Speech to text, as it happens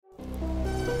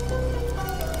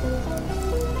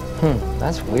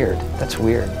That's weird. That's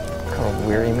weird. Kind of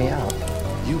weirding me out.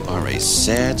 You are a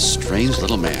sad, strange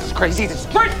little man. Crazy. This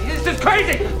is crazy. This is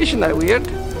crazy. Isn't that weird?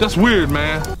 That's weird,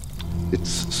 man. It's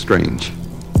strange.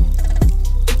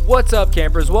 What's up,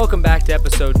 campers? Welcome back to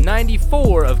episode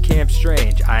 94 of Camp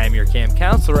Strange. I am your camp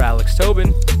counselor, Alex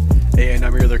Tobin. And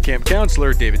I'm your other camp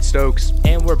counselor, David Stokes.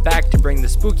 And we're back to bring the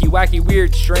spooky, wacky,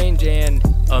 weird, strange, and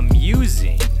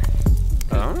amusing.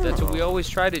 That's what we always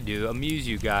try to do, amuse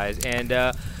you guys.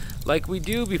 And like we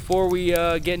do before we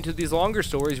get into these longer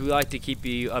stories, we like to keep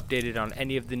you updated on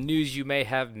any of the news you may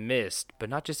have missed. But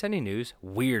not just any news,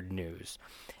 weird news.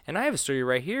 And I have a story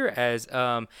right here as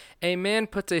a man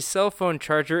puts a cell phone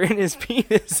charger in his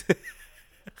penis.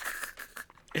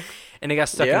 And it got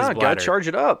stuck in his bladder. Yeah, gotta charge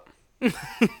it up.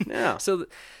 Yeah. So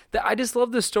I just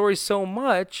love this story so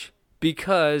much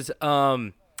because,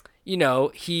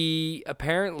 he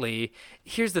apparently,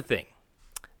 here's the thing.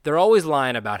 They're always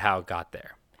lying about how it got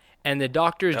there. And the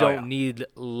doctors don't need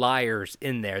liars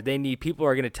in there. They need people who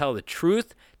are going to tell the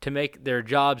truth to make their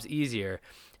jobs easier.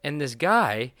 And this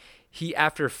guy,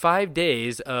 after 5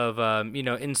 days of,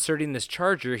 inserting this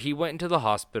charger, he went into the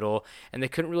hospital and they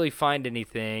couldn't really find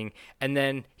anything. And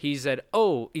then he said,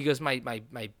 he goes, my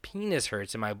penis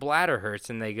hurts and my bladder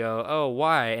hurts. And they go, oh,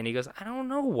 why? And he goes, I don't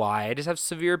know why. I just have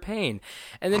severe pain.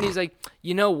 And then he's like,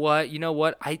 you know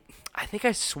what? I think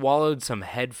I swallowed some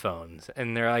headphones.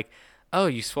 And they're like, oh,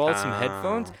 you swallowed some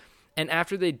headphones? And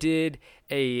after they did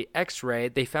a x-ray,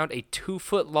 they found a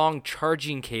 2-foot-long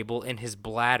charging cable in his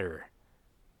bladder.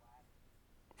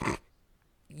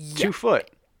 2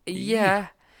 foot. Yeah.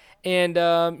 And,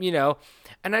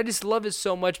 and I just love it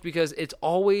so much because it's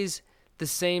always the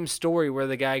same story where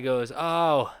the guy goes,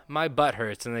 oh, my butt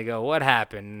hurts. And they go, what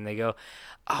happened? And they go,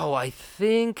 oh, I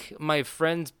think my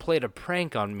friends played a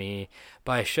prank on me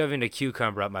by shoving a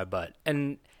cucumber up my butt.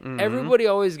 And everybody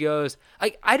always goes,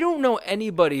 I don't know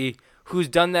anybody who's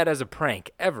done that as a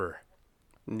prank ever.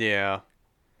 Yeah.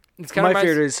 It's kind of my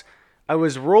fear is I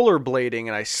was rollerblading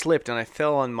and I slipped and I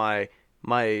fell on my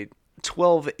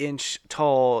 12-inch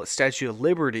tall Statue of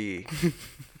Liberty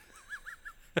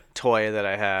toy that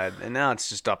I had, and now it's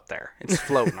just up there. It's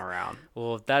floating around.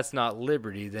 Well, if that's not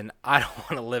liberty, then I don't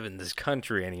want to live in this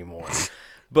country anymore.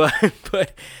 but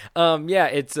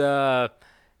it's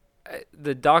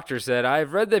the doctor said,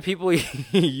 I've read that people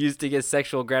used to get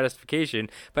sexual gratification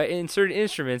by inserting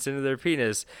instruments into their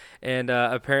penis, and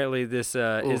apparently this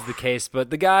is the case.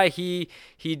 But the guy, he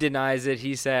denies it.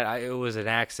 He said it was an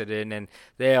accident, and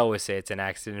they always say it's an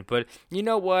accident. But you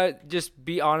know what? Just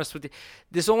be honest with you.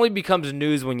 This only becomes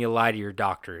news when you lie to your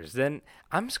doctors. Then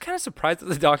I'm just kind of surprised that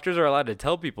the doctors are allowed to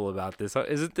tell people about this.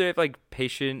 Isn't there like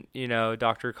patient,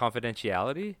 doctor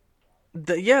confidentiality?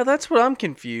 Yeah, that's what I'm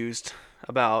confused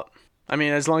about. I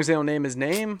mean, as long as they don't name his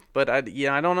name, but I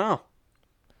don't know.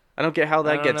 I don't get how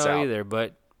that gets out. I don't know either,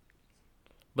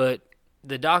 but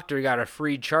the doctor got a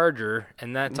free charger,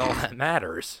 and that's all that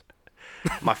matters.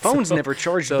 My phone's never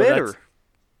charged better.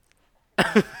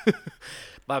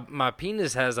 My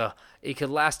penis it could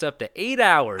last up to 8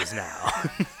 hours now.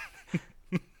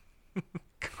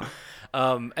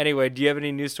 Anyway, do you have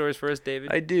any news stories for us,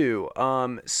 David? I do.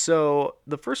 So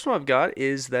the first one I've got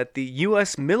is that the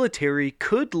U.S. military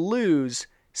could lose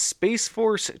Space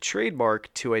Force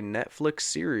trademark to a Netflix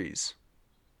series.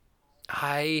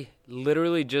 I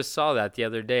literally just saw that the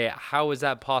other day. How is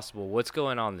that possible? What's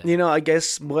going on there? I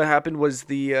guess what happened was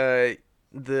the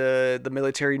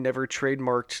military never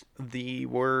trademarked the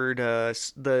word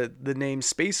the name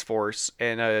Space Force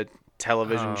in a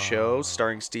television show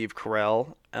starring Steve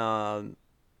Carell.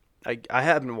 I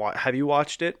haven't have you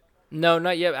watched it? No,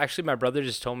 not yet. Actually, my brother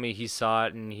just told me he saw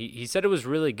it, and he said it was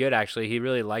really good, actually. He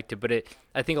really liked it, but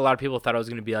I think a lot of people thought it was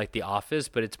going to be like The Office,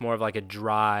 but it's more of like a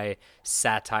dry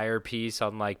satire piece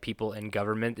on like people in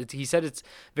government. He said it's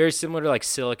very similar to like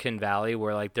Silicon Valley,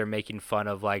 where like they're making fun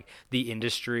of like the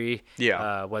industry,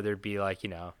 whether it be like,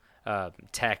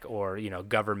 tech or,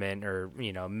 government or,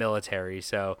 military.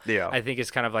 So I think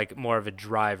it's kind of like more of a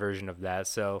dry version of that.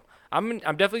 So I'm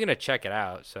definitely going to check it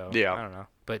out. So I don't know,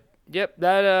 but yep,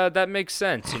 that makes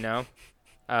sense.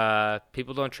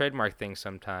 People don't trademark things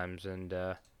sometimes, and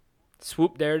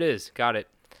swoop, there it is. Got it.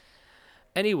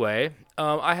 Anyway,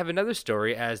 I have another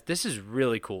story, as this is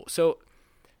really cool. So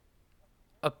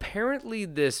apparently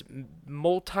this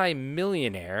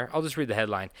multi-millionaire, I'll just read the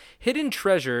headline, hidden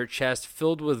treasure chest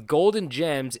filled with gold and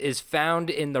gems is found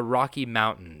in the Rocky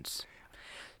Mountains.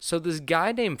 So this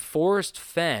guy named Forrest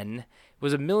Fenn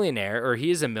was a millionaire, or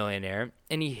he is a millionaire,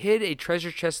 and he hid a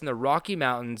treasure chest in the Rocky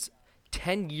Mountains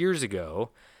 10 years ago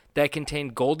that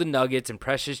contained golden nuggets and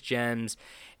precious gems.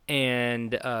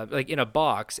 and like in a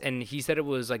box, and he said it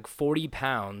was like 40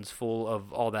 pounds full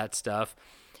of all that stuff,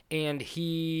 and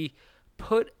he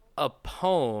put a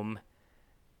poem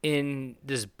in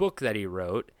this book that he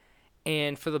wrote.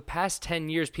 And for the past 10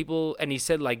 years, people, and he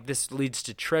said, like, this leads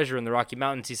to treasure in the Rocky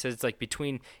Mountains. He says it's like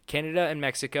between Canada and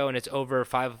Mexico, and it's over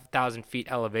 5,000 feet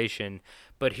elevation.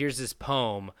 But here's this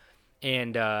poem,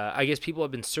 and I guess people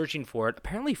have been searching for it.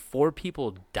 Apparently 4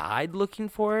 people died looking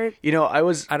for it. You know,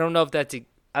 I don't know if that's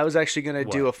I was actually going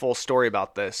to do a full story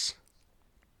about this.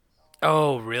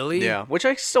 Oh, really? Yeah, which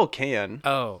I still can.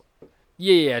 Oh,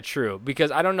 yeah, true. Because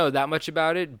I don't know that much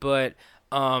about it, but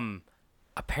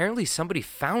apparently somebody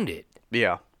found it.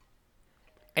 Yeah.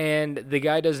 And the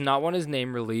guy does not want his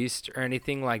name released or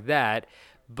anything like that,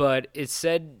 but it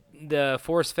said, the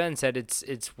Forrest Fenn said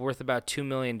it's worth about $2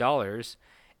 million.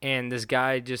 And this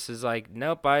guy just is like,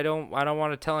 nope, I don't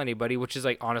want to tell anybody, which is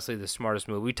like honestly the smartest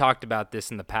move. We talked about this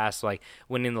in the past, like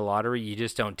winning the lottery, you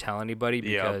just don't tell anybody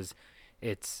because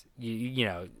it's you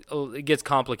know, it gets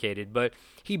complicated. But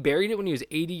he buried it when he was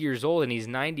 80 years old, and he's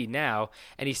 90 now,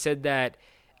 and he said that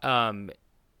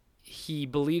he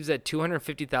believes that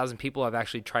 250,000 people have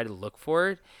actually tried to look for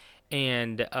it,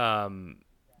 and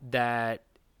that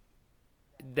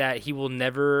he will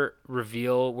never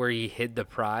reveal where he hid the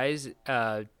prize,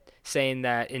 saying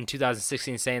that in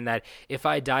 2016, saying that if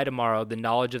I die tomorrow, the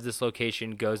knowledge of this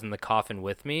location goes in the coffin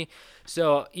with me.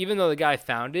 So even though the guy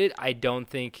found it, I don't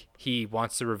think he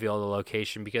wants to reveal the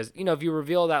location, because, you know, if you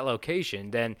reveal that location,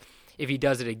 then if he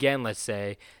does it again, let's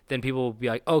say, then people will be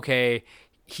like, okay,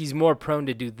 he's more prone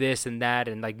to do this and that,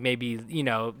 and like maybe, you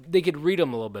know, they could read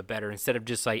him a little bit better instead of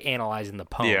just like analyzing the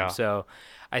poem. Yeah. So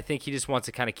I think he just wants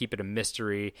to kind of keep it a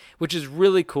mystery, which is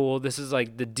really cool. This is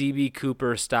like the D.B.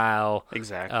 Cooper style,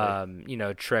 Exactly. you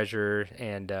know, treasure,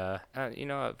 and you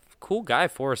know, a cool guy,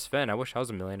 Forrest Fenn. I wish I was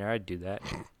a millionaire. I'd do that.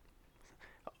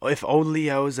 If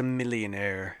only I was a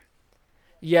millionaire.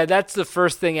 Yeah, that's the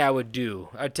first thing I would do.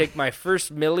 I'd take my first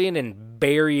million and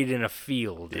bury it in a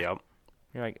field. Yep.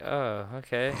 You're like, oh,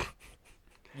 okay.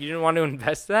 You didn't want to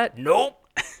invest that? Nope.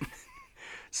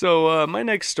 So my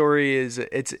next story is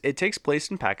it takes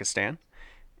place in Pakistan,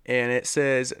 and it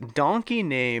says donkey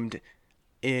named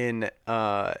in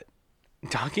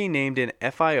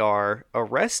FIR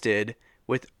arrested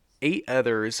with 8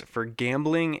 others for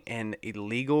gambling and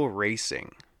illegal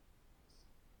racing.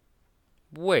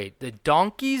 Wait, the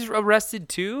donkey's arrested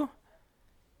too?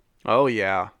 Oh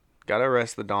yeah, gotta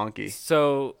arrest the donkey.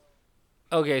 So,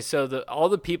 okay, so all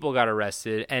the people got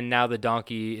arrested, and now the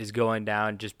donkey is going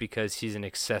down just because he's an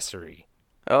accessory.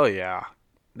 Oh yeah,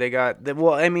 they got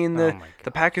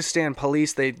the Pakistan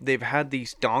police, they've had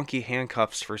these donkey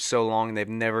handcuffs for so long, they've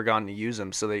never gotten to use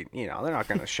them, so they're not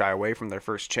going to shy away from their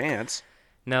first chance.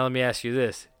 Now let me ask you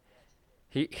this.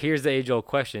 Here's the age-old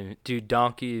question: do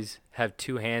donkeys have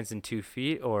 2 hands and 2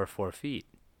 feet, or 4 feet?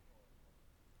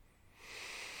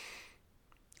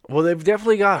 Well, they've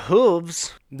definitely got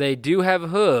hooves. They do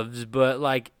have hooves, but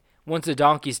like once a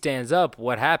donkey stands up,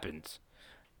 what happens?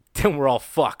 Then we're all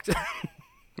fucked.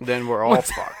 Then we're all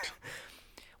fucked.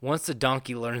 Once the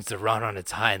donkey learns to run on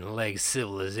its hind legs,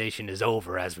 civilization is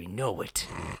over as we know it.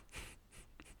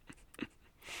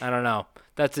 I don't know.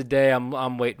 That's a day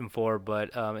I'm waiting for,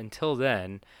 but until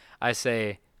then, I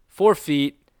say 4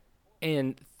 feet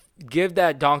and give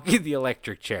that donkey the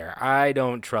electric chair. I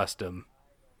don't trust him.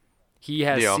 He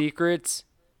has secrets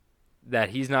that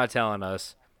he's not telling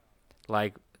us,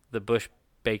 like the Bush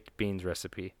baked beans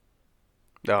recipe.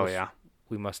 Oh, yeah.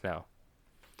 We must know.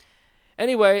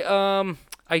 Anyway,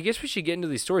 I guess we should get into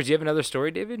these stories. Do you have another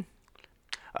story, David?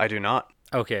 I do not.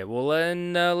 Okay, well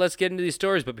then let's get into these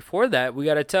stories. But before that, we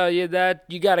got to tell you that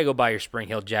you got to go buy your Spring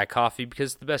Hill Jack coffee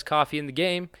because it's the best coffee in the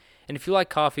game. And if you like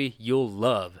coffee, you'll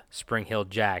love Spring Hill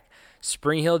Jack.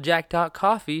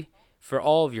 SpringHillJack.coffee for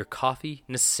all of your coffee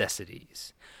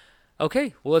necessities.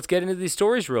 Okay, well let's get into these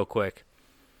stories real quick.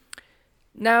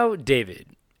 Now, David,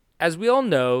 as we all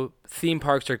know, theme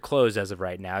parks are closed as of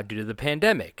right now due to the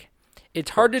pandemic.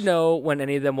 It's hard to know when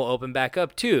any of them will open back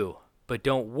up too, but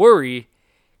don't worry,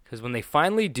 because when they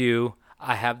finally do,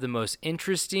 I have the most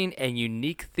interesting and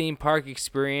unique theme park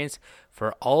experience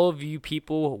for all of you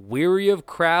people weary of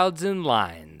crowds and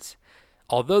lines.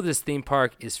 Although this theme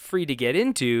park is free to get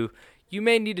into, you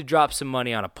may need to drop some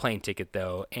money on a plane ticket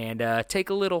though, and take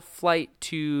a little flight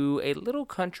to a little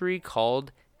country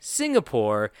called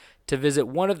Singapore to visit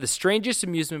one of the strangest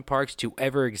amusement parks to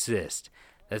ever exist.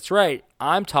 That's right,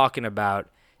 I'm talking about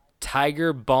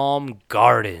Tiger Balm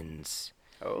Gardens.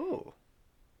 Oh.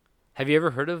 Have you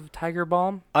ever heard of Tiger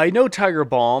Balm? I know Tiger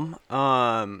Balm.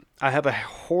 I have a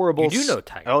horrible... You do know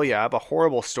Tiger Oh, yeah, I have a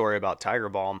horrible story about Tiger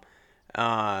Balm.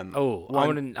 I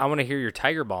want to hear your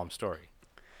Tiger Balm story.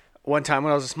 One time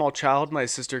when I was a small child, my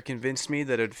sister convinced me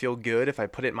that it'd feel good if I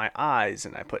put it in my eyes,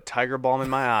 and I put Tiger Balm in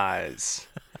my eyes.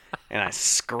 And I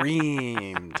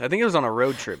screamed. I think it was on a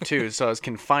road trip, too, so I was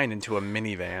confined into a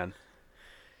minivan.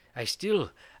 I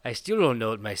still don't know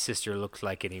what my sister looks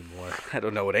like anymore. I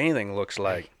don't know what anything looks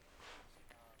like.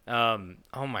 Oh,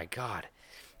 my God.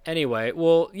 Anyway,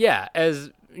 well, yeah, as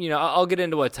you know, I'll get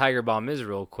into what Tiger Balm is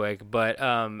real quick, but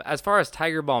as far as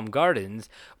Tiger Balm Gardens,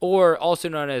 or also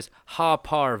known as Haw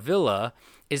Par Villa,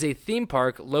 is a theme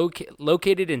park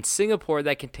located in Singapore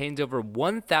that contains over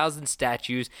 1,000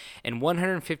 statues and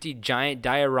 150 giant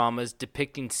dioramas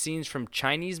depicting scenes from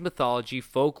Chinese mythology,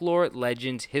 folklore,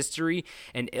 legends, history,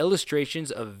 and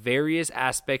illustrations of various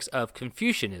aspects of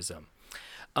Confucianism.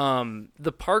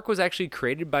 The park was actually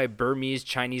created by Burmese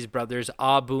Chinese brothers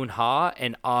Ah Boon Ha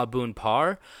and Ah Boon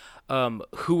Par,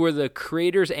 who were the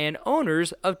creators and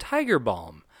owners of Tiger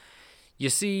Balm. You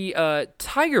see,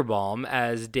 Tiger Balm,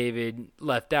 as David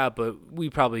left out, but we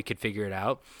probably could figure it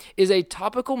out, is a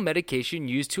topical medication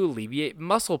used to alleviate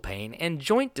muscle pain and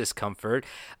joint discomfort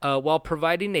while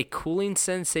providing a cooling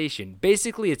sensation.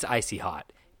 Basically, it's icy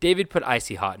hot. David put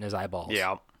icy hot in his eyeballs.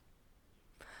 Yeah.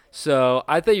 So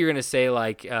I thought you were going to say,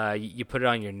 like, you put it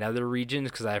on your nether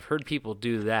regions, because I've heard people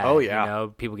do that. Oh, yeah. You know,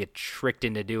 people get tricked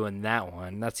into doing that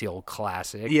one. That's the old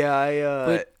classic.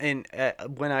 Yeah,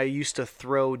 when I used to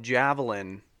throw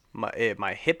javelin,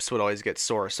 my hips would always get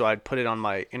sore, so I'd put it on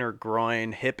my inner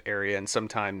groin hip area, and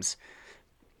sometimes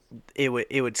it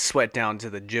would sweat down to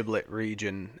the giblet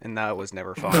region, and that was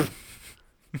never fun.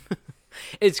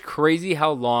 It's crazy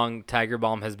how long Tiger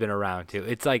Balm has been around, too.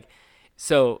 It's like...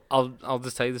 So I'll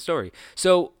just tell you the story.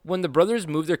 So when the brothers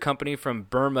moved their company from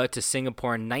Burma to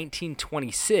Singapore in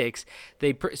 1926,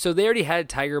 they already had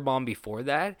Tiger Balm before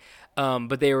that,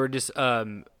 but they were just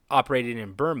operating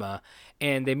in Burma,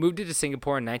 and they moved it to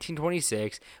Singapore in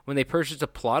 1926 when they purchased a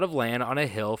plot of land on a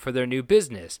hill for their new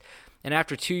business. And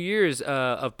after 2 years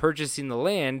of purchasing the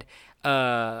land,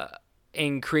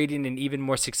 and creating an even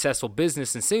more successful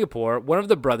business in Singapore, one of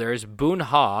the brothers, Boon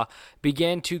Ha,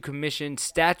 began to commission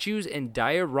statues and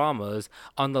dioramas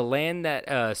on the land that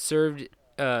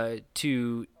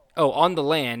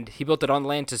he built it on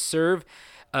land to serve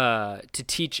to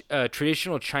teach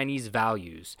traditional Chinese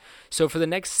values. So for the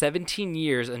next 17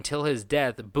 years until his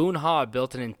death, Boon Ha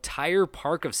built an entire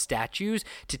park of statues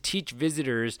to teach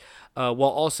visitors while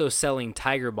also selling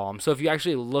Tiger Balm. So if you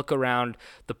actually look around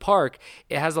the park,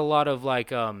 it has a lot of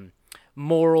like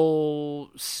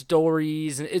moral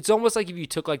stories. And it's almost like if you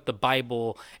took like the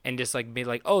Bible and just like made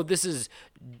like, oh, this is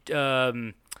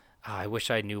I wish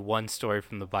I knew one story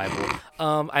from the Bible.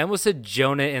 I almost said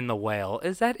Jonah and the whale.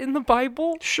 Is that in the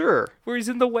Bible? Sure. Where he's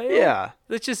in the whale? Yeah.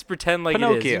 Let's just pretend like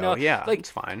Pinocchio, it is. You know? Yeah, like,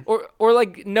 it's fine. Or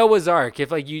like Noah's Ark.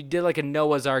 If like you did like a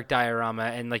Noah's Ark diorama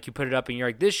and like you put it up and you're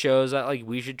like, this shows that like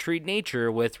we should treat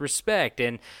nature with respect,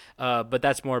 and but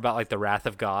that's more about like the wrath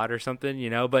of God or something, you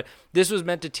know. But this was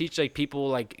meant to teach like people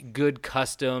like good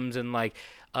customs and like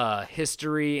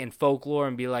history and folklore,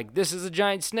 and be like, this is a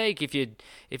giant snake. If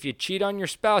you cheat on your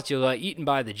spouse, you'll get eaten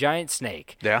by the giant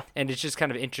snake. Yeah. And it's just kind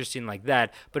of interesting like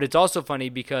that. But it's also funny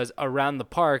because around the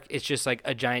park, it's just like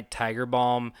a giant Tiger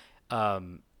Balm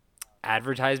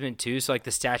advertisement too. So like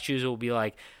the statues will be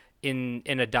like in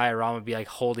a diorama be like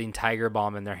holding Tiger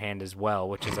Balm in their hand as well,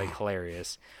 which is like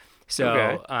hilarious. So,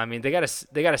 okay. I mean, they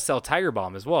gotta sell Tiger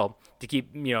Balm as well to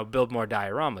keep, build more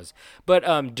dioramas. But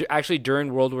actually,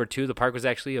 during World War II, the park was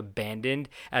actually abandoned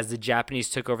as the Japanese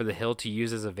took over the hill to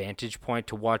use as a vantage point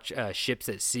to watch ships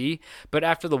at sea. But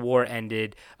after the war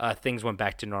ended, things went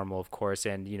back to normal, of course,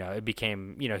 and, it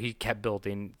became, he kept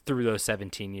building through those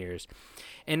 17 years.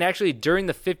 And actually, during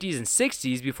the 50s and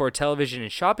 60s, before television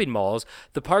and shopping malls,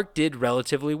 the park did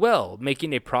relatively well,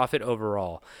 making a profit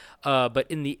overall. But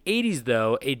in the 80s,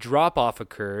 though, a drop-off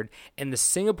occurred, and the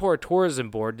Singapore Tourism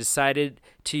Board decided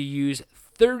to use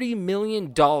 $30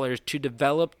 million to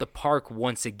develop the park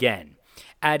once again,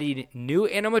 adding new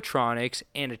animatronics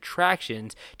and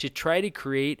attractions to try to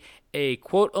create a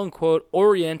quote-unquote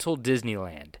Oriental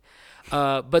Disneyland.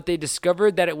 But they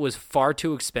discovered that it was far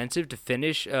too expensive to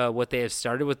finish what they had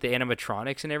started with the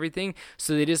animatronics and everything,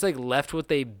 so they just left what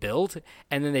they built,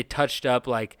 and then they touched up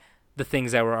the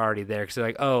things that were already there, because they're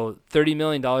like, oh, $30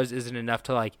 million isn't enough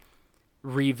to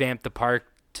revamp the park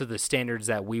to the standards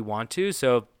that we want to.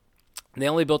 So they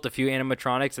only built a few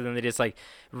animatronics, and then they just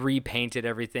repainted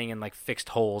everything and fixed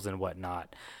holes and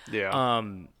whatnot. Yeah.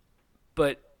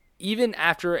 But even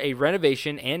after a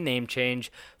renovation and name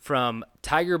change from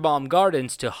Tiger Balm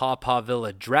Gardens to Haw Par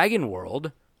Villa Dragon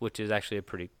World, which is actually a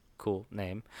pretty cool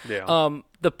name. Yeah.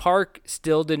 The park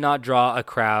still did not draw a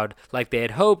crowd like they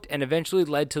had hoped, and eventually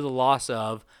led to the loss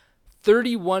of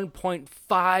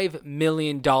 $31.5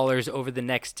 million over the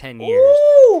next 10 years.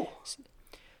 Ooh!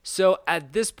 So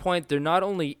at this point, they're not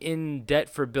only in debt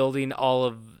for building all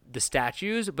of the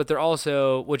statues, but they're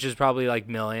also, which is probably like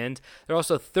millions, they're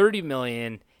also $30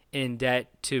 million in debt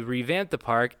to revamp the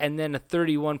park, and then a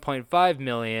 $31.5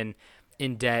 million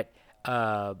in debt,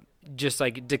 just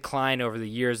like decline over the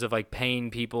years of like paying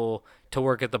people to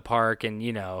work at the park and,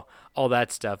 you know, all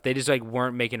that stuff. They just like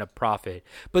weren't making a profit.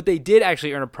 But they did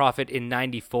actually earn a profit in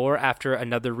 94 after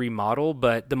another remodel,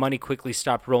 but the money quickly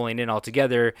stopped rolling in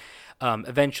altogether.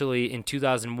 Eventually in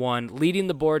 2001, leading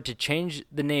the board to change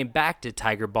the name back to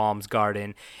Tiger Balm's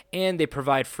Garden, and they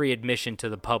provide free admission to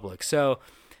the public. So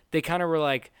they kind of were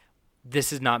like,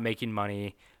 this is not making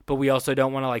money, but we also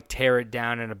don't want to like tear it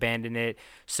down and abandon it.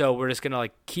 So we're just going to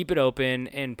like keep it open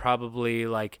and probably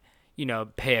like, you know,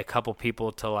 pay a couple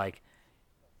people to like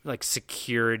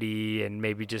security and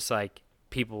maybe just like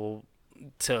people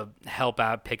to help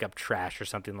out pick up trash or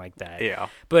something like that. Yeah.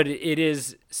 But it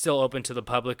is still open to the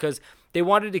public because they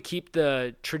wanted to keep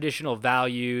the traditional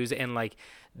values and like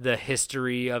the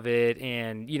history of it.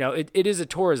 And, you know, it is a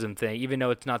tourism thing. Even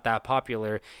though it's not that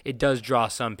popular, it does draw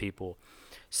some people.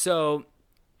 So,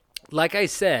 like I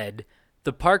said,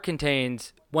 the park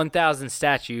contains 1,000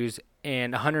 statues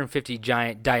and 150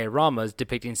 giant dioramas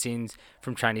depicting scenes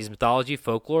from Chinese mythology,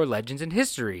 folklore, legends, and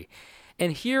history.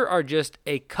 And here are just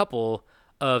a couple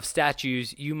of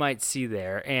statues you might see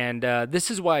there. And this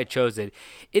is why I chose it.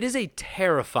 It is a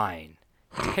terrifying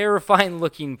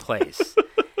looking place.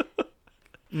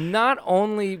 Not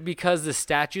only because the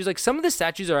statues, like some of the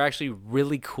statues are actually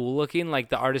really cool looking, like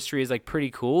the artistry is like pretty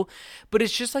cool, but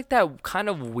it's just like that kind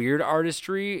of weird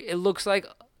artistry. It looks like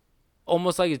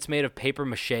almost like it's made of paper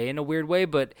mache in a weird way,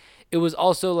 but it was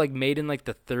also like made in like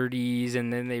the 30s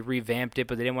and then they revamped it,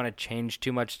 but they didn't want to change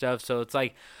too much stuff. So it's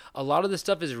like a lot of the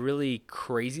stuff is really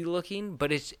crazy looking, but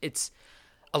it's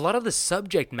a lot of the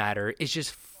subject matter is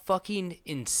just fucking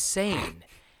insane.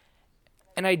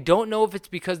 And I don't know if it's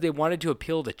because they wanted to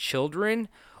appeal to children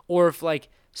or if like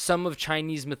some of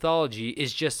Chinese mythology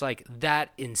is just like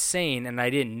that insane and I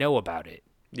didn't know about it.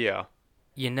 Yeah.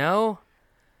 You know?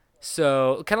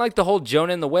 So kind of like the whole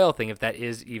Jonah and the whale thing, if that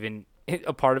is even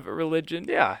a part of a religion.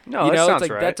 Yeah. No, you that know, sounds it's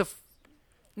like right.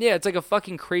 it's like a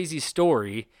fucking crazy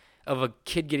story of a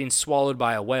kid getting swallowed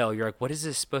by a whale. You're like, what is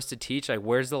this supposed to teach? Like,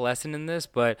 where's the lesson in this?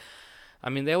 But I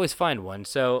mean, they always find one.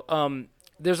 So,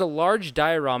 there's a large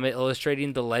diorama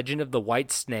illustrating the legend of the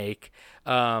white snake,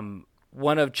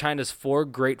 one of China's 4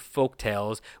 great folk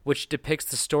tales, which depicts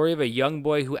the story of a young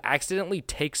boy who accidentally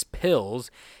takes pills,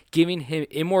 giving him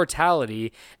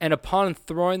immortality, and upon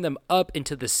throwing them up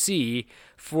into the sea,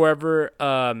 forever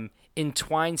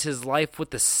entwines his life with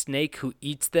the snake who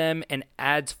eats them and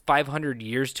adds 500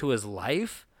 years to his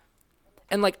life.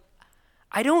 And, like,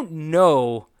 I don't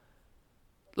know.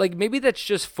 Like, maybe that's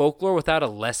just folklore without a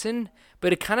lesson,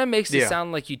 but it kind of makes it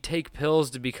sound like you take pills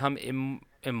to become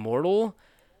immortal.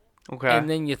 Okay. And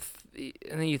then you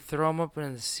throw them up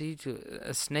into the sea.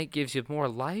 A snake gives you more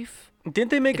life. Didn't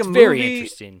they make It's a movie? very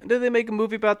interesting. Did they make a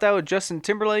movie about that with Justin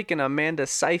Timberlake and Amanda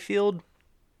Seyfried?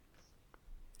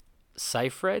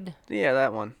 Seyfried? Yeah,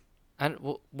 that one.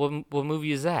 What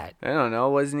movie is that? I don't know.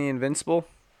 Wasn't he Invincible?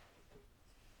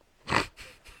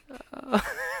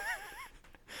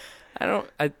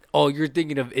 You're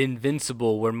thinking of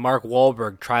Invincible, where Mark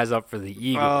Wahlberg tries out for the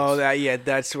Eagles. Oh,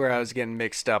 that's where I was getting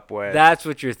mixed up with. That's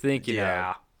what you're thinking of.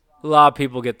 Yeah. A lot of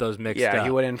people get those mixed up. Yeah,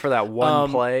 he went in for that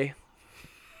one play.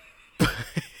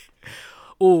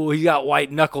 Oh, he got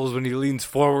white knuckles when he leans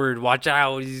forward. Watch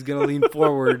out, he's going to lean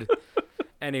forward.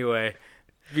 Anyway,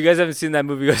 if you guys haven't seen that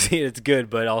movie, go see it. It's good,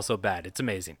 but also bad. It's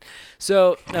amazing.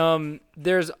 So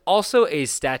there's also a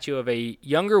statue of a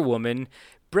younger woman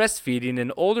breastfeeding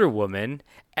an older woman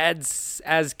as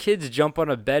kids jump on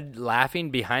a bed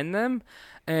laughing behind them.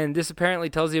 And this apparently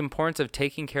tells the importance of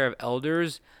taking care of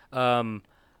elders the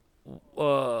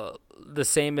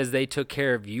same as they took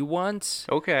care of you once.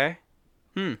 Okay.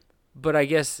 But I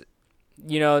guess,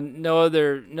 no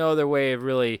other way of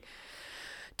really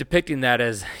depicting that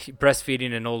as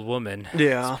breastfeeding an old woman.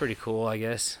 Yeah. It's pretty cool, I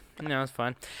guess. No, it's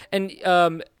fine.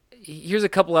 And here's a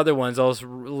couple other ones I'll just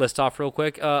list off real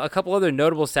quick. A couple other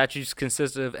notable statues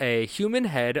consist of a human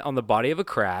head on the body of a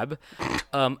crab,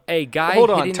 a guy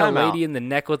hitting a lady in the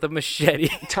neck with a machete.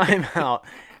 Time out.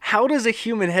 How does a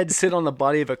human head sit on the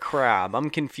body of a crab? I'm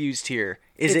confused here.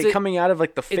 Is it coming out of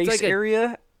like the face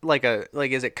area? Like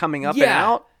is it coming up and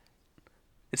out?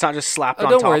 It's not just slapped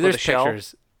on top of the shell?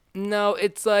 Pictures. No,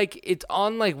 it's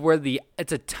on like where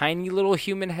it's a tiny little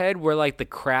human head where like the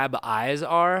crab eyes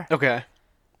are. Okay.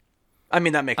 I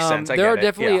mean, that makes sense. There are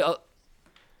definitely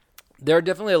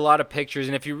a lot of pictures,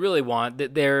 and if you really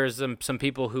want, there's some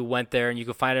people who went there, and you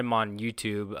can find them on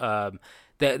YouTube.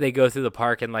 They go through the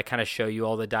park and like kind of show you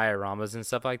all the dioramas and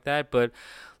stuff like that. But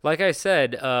like I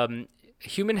said,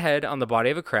 human head on the body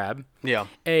of a crab. Yeah.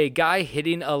 A guy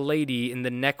hitting a lady in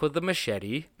the neck with a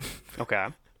machete. Okay.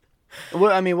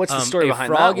 Well, I mean, what's the story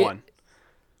behind that one?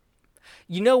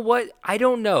 You know what? I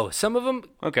don't know. Some of them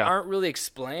Okay. aren't really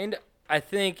explained. I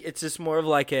think it's just more of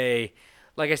like I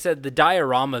said, the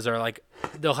dioramas are like,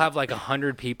 they'll have like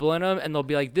 100 people in them, and they'll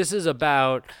be like, this is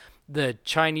about the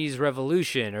Chinese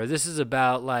Revolution, or this is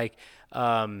about like,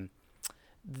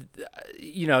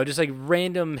 just like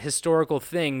random historical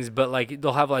things, but like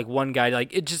they'll have like one guy,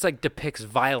 like it just like depicts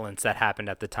violence that happened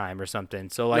at the time or something.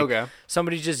 So like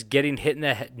somebody's just getting hit in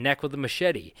the neck with a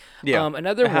machete. Yeah,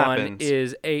 another one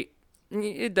is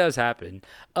it does happen.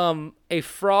 A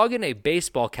frog in a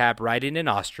baseball cap riding an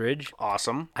ostrich.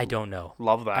 Awesome. I don't know.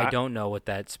 Love that. I don't know what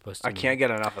that's supposed to mean. I can't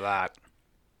get enough of that.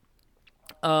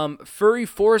 Furry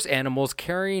forest animals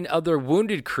carrying other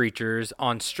wounded creatures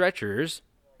on stretchers,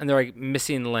 and they're like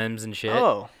missing limbs and shit.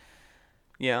 Oh.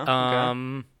 Yeah.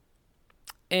 Okay.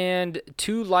 And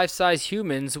 2 life-size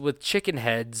humans with chicken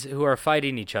heads who are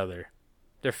fighting each other.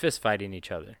 They're fist fighting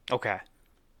each other. Okay.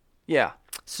 Yeah.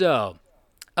 So,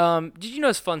 did you know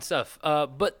it's fun stuff?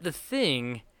 But the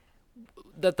thing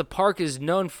that the park is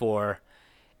known for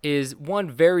is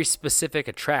one very specific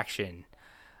attraction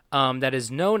that is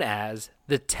known as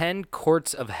the 10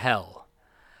 Courts of Hell.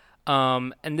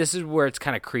 And this is where it's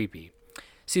kind of creepy.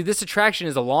 See, this attraction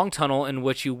is a long tunnel in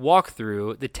which you walk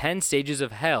through the 10 stages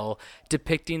of hell,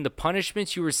 depicting the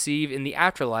punishments you receive in the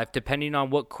afterlife depending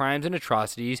on what crimes and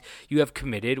atrocities you have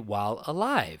committed while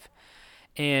alive.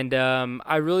 And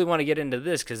I really want to get into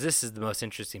this because this is the most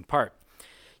interesting part.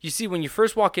 You see, when you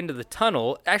first walk into the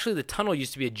tunnel, actually the tunnel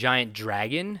used to be a giant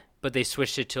dragon, but they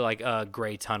switched it to like a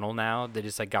gray tunnel now. They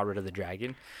just like got rid of the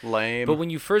dragon. Lame. But when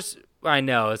you first, I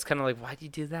know, it's kind of like, why'd you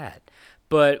do that?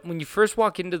 But when you first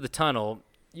walk into the tunnel,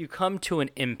 you come to an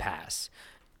impasse.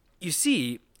 You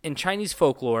see, in Chinese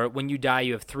folklore, when you die,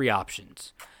 you have 3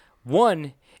 options.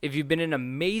 1, if you've been an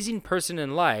amazing person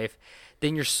in life,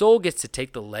 then your soul gets to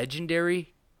take the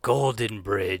legendary Golden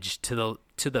Bridge to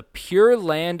the pure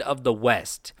land of the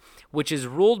West, which is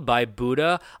ruled by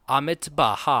Buddha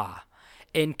Amitabha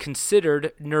and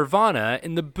considered nirvana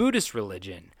in the Buddhist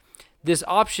religion. This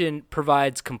option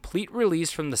provides complete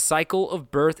release from the cycle of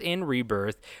birth and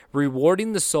rebirth,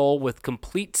 rewarding the soul with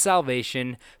complete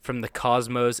salvation from the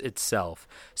cosmos itself.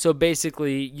 So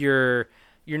basically, you're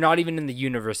not even in the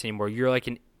universe anymore. You're like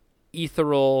an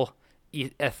ethereal, I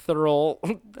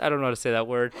don't know how to say that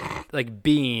word, like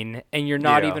being, and you're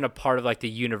not even a part of like the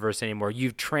universe anymore.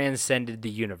 You've transcended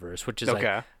the universe, which is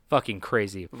like fucking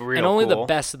crazy. And only the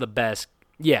best of the best,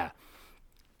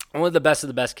 only the best of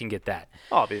the best can get that.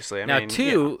 Obviously. I mean,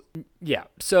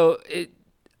 So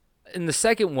in the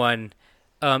second one,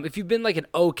 if you've been like an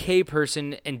okay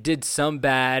person and did some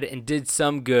bad and did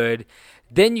some good,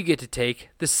 then you get to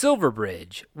take the Silver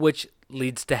Bridge, which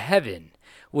leads to heaven,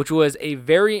 which was a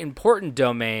very important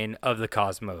domain of the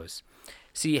cosmos.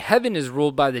 See, heaven is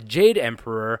ruled by the Jade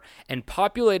Emperor and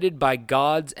populated by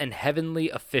gods and heavenly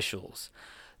officials.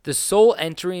 The soul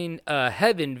entering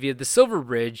heaven via the Silver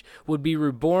Bridge would be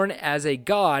reborn as a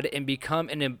god and become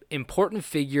an important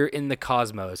figure in the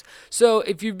cosmos. So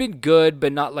if you've been good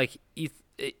but not like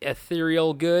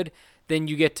ethereal good, then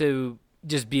you get to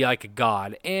just be like a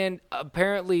god. And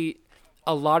apparently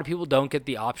a lot of people don't get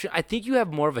the option. I think you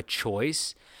have more of a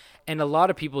choice, and a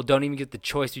lot of people don't even get the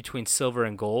choice between silver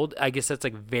and gold. I guess that's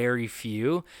like very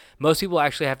few. Most people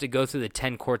actually have to go through the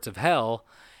 10 Courts of Hell,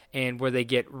 and where they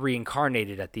get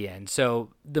reincarnated at the end.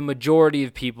 So the majority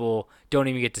of people don't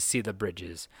even get to see the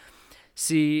bridges.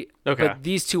 See, but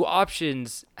these 2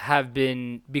 options have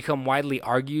become widely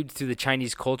argued through the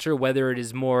Chinese culture, whether it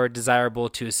is more desirable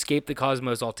to escape the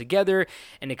cosmos altogether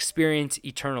and experience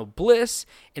eternal bliss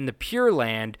in the Pure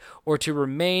Land, or to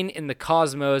remain in the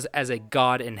cosmos as a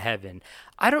god in heaven.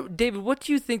 David, what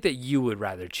do you think that you would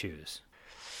rather choose?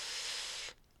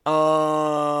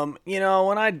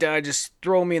 When I die, just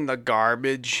throw me in the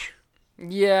garbage.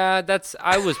 Yeah,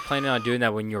 I was planning on doing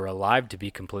that when you were alive, to be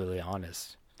completely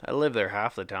honest. I live there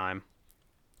half the time.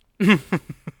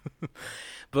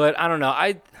 But I don't know.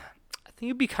 I think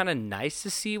it'd be kind of nice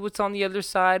to see what's on the other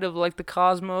side of like the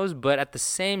cosmos, but at the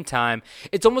same time,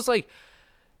 it's almost like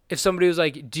if somebody was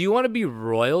like, "Do you want to be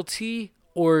royalty,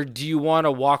 or do you want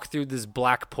to walk through this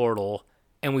black portal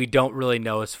and we don't really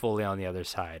know it's fully on the other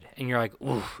side. And you're like,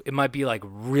 ooh, it might be like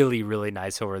really, really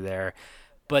nice over there,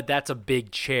 but that's a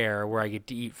big chair where I get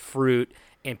to eat fruit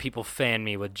and people fan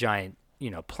me with giant,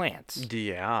 plants.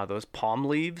 Yeah, those palm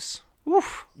leaves.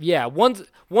 Oof. Yeah, one's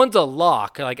a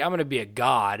lock, like I'm gonna be a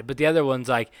god, but the other one's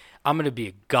like I'm gonna be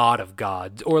a god of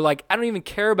gods, or like I don't even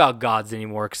care about gods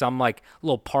anymore because I'm like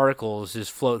little particles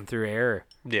just floating through air.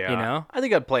 Yeah, I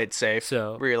think I'd play it safe.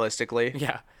 So realistically,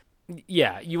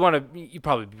 yeah, you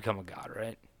probably become a god,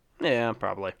 right? Yeah,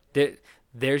 probably.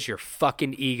 There's your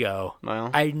fucking ego. Well,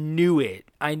 I knew it.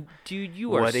 Dude,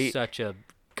 you are such a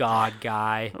god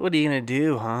guy. What are you gonna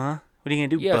do, huh? What are you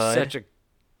gonna do, You have bud? such a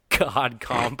god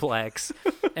complex.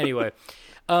 Anyway,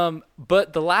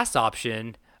 but the last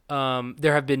option,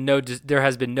 there has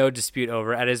been no dispute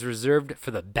over. It is reserved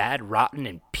for the bad, rotten,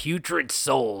 and putrid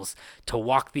souls to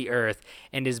walk the earth,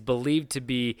 and is believed to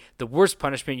be the worst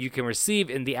punishment you can receive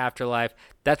in the afterlife.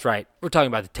 That's right. We're talking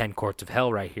about the 10 courts of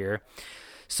hell right here.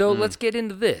 So let's get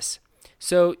into this.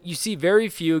 So you see very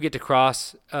few get to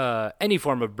cross any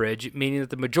form of bridge, meaning that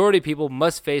the majority of people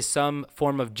must face some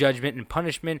form of judgment and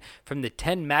punishment from the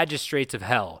 10 magistrates of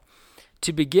hell.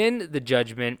 To begin the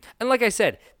judgment, and like I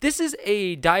said, this is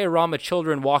a diorama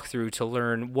children walkthrough to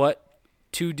learn what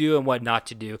to do and what not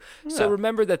to do. Yeah. So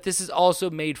remember that this is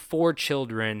also made for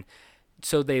children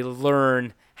so they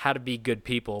learn how to be good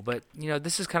people. But,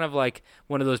 this is kind of like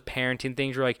one of those parenting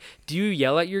things where, like, do you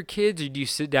yell at your kids or do you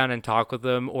sit down and talk with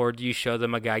them or do you show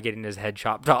them a guy getting his head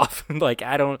chopped off? Like,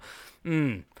 I don't...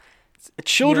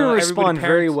 Children respond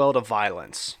very well to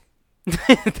violence.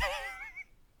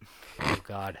 Oh,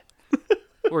 God.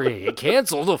 We're going to get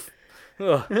canceled.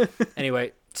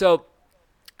 Anyway, so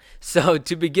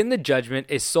to begin the judgment,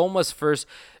 a soul must first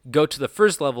go to the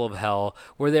first level of hell,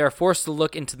 where they are forced to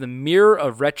look into the mirror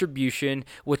of retribution,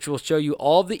 which will show you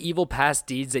all the evil past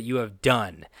deeds that you have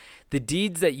done, the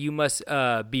deeds that you must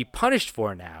be punished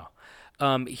for now.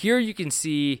 Here you can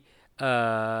see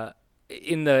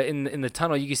in the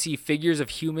tunnel, you can see figures of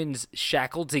humans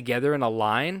shackled together in a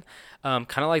line, kind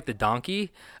of like the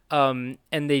donkey. And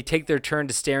they take their turn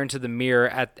to stare into the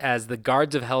mirror as the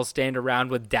guards of hell stand around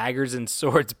with daggers and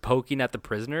swords poking at the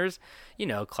prisoners.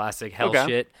 Classic hell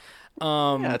shit.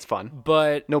 Yeah, that's fun.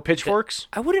 But no pitchforks?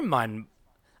 I wouldn't mind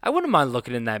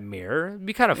looking in that mirror. It'd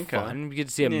be kind of fun. You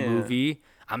could see a movie.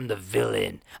 I'm the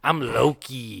villain. I'm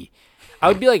Loki. I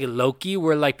would be like Loki,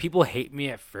 where like people hate me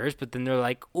at first, but then they're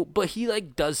like, oh, but he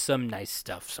like does some nice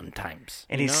stuff sometimes.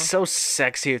 And he's so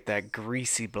sexy with that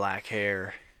greasy black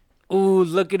hair. Oh,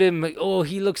 look at him. Oh,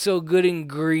 he looks so good in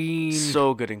green.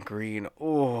 So good in green.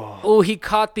 Oh, he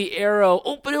caught the arrow.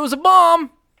 Oh, but it was a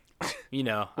bomb. I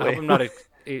hope I'm not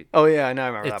oh, yeah, I know. I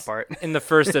remember that part. In the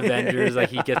first Avengers, like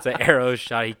he gets the arrow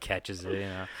shot, he catches it,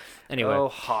 Anyway. Oh,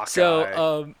 Hawkeye.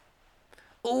 So,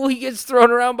 he gets thrown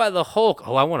around by the Hulk.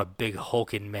 Oh, I want a big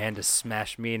hulking man to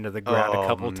smash me into the ground a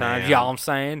couple times. You know what I'm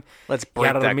saying? Let's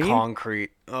break that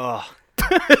concrete. Ugh.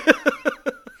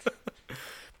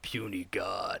 Puny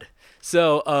God.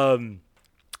 So,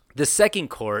 the second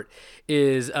court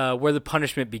is where the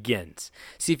punishment begins.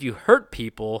 See, if you hurt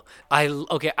people, I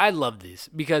love these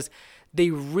because they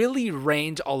really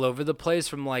range all over the place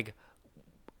from like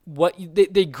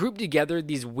they group together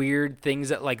these weird things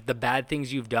that like the bad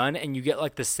things you've done, and you get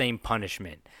like the same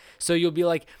punishment. So you'll be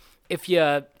like, if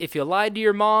you lied to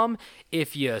your mom,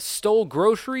 if you stole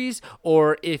groceries,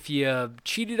 or if you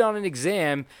cheated on an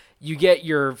exam, you get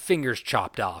your fingers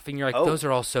chopped off. And you're like, those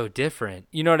are all so different.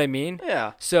 You know what I mean?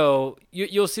 Yeah. So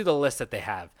you'll see the list that they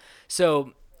have.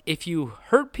 So if you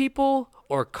hurt people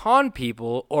or con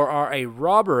people or are a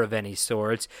robber of any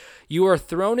sorts, you are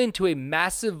thrown into a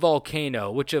massive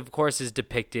volcano, which of course is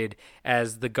depicted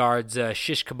as the guards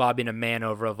shish kebabbing a man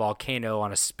over a volcano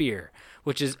on a spear,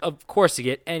 which is, of course, to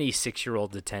get any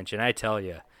 6-year-old attention. I tell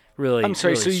you, really. I'm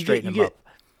sorry. Really so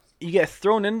you get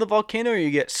thrown into the volcano, or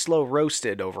you get slow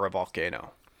roasted over a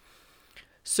volcano?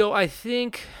 So I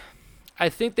think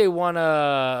they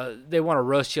wanna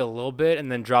roast you a little bit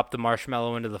and then drop the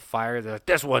marshmallow into the fire. They're like,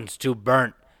 this one's too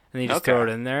burnt, and they just throw it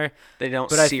in there. They don't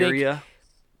sear you.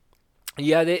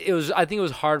 Yeah, I think it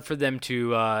was hard for them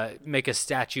to make a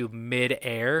statue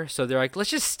mid-air, so they're like,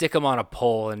 let's just stick him on a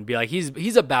pole and be like,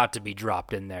 he's about to be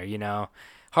dropped in there,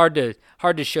 Hard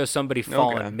to show somebody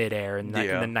falling mid-air in the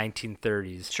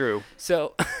 1930s. True.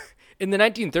 So in the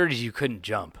 1930s, you couldn't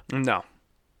jump. No.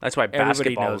 That's why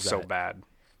basketball was so bad.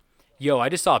 Yo, I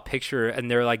just saw a picture, and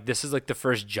they're like, this is like the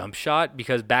first jump shot,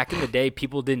 because back in the day,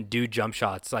 people didn't do jump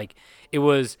shots. Like, it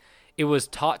was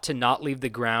taught to not leave the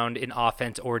ground in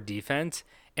offense or defense,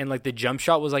 and like the jump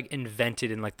shot was like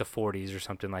invented in like the 40s or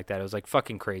something like that. It was like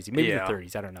fucking crazy. Maybe Yeah. the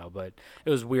 30s, I don't know, but it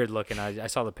was weird looking. I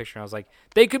saw the picture and I was like,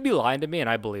 they could be lying to me, and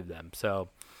I believe them. So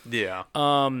Yeah.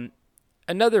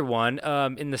 another one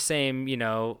in the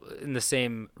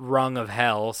same rung of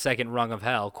hell, second rung of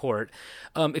hell, court.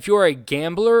 If you are a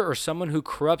gambler or someone who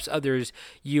corrupts others,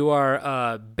 you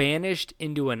are banished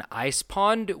into an ice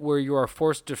pond where you are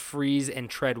forced to freeze and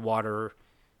tread water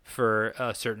for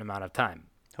a certain amount of time.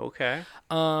 Okay.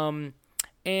 And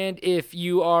if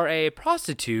you are a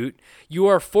prostitute, you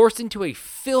are forced into a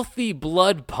filthy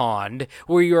blood pond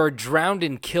where you are drowned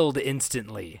and killed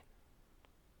instantly.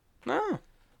 Oh.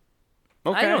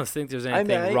 Okay. I don't think there's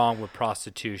anything wrong with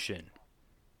prostitution.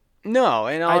 No,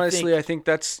 and honestly, I think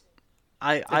that's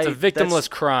It's a victimless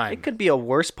crime. It could be a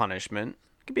worse punishment.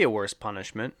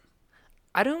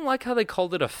 I don't like how they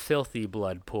called it a filthy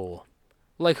blood pool.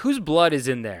 Like, whose blood is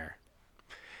in there?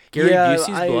 Gary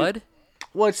Busey's blood?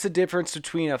 What's the difference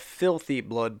between a filthy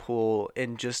blood pool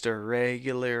and just a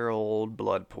regular old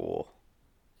blood pool?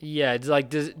 Yeah, it's like,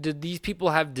 do these people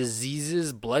have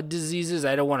diseases, blood diseases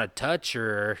I don't want to touch,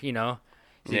 or,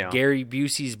 is it Gary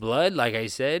Busey's blood, like I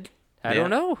said? I don't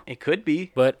know. It could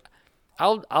be. But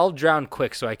I'll drown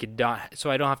quick so I don't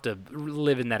have to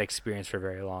live in that experience for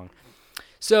very long.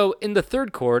 So, in the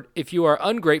third court, if you are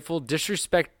ungrateful,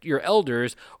 disrespect your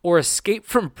elders, or escape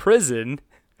from prison,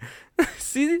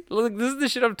 see, look, this is the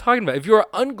shit I'm talking about. If you are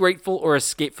ungrateful or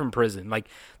escape from prison, like,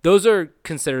 those are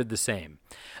considered the same.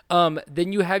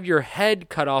 Then you have your head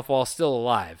cut off while still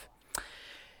alive.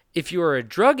 If you are a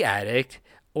drug addict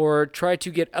or try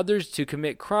to get others to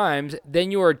commit crimes,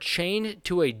 then you are chained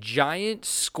to a giant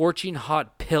scorching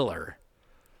hot pillar,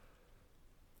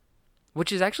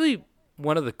 which is actually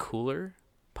one of the cooler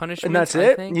punishments. And that's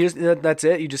it? That's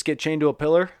it? You just get chained to a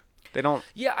pillar? They don't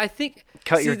I think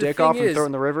cut your dick off and throw it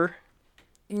in the river?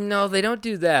 No, they don't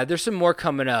do that. There's some more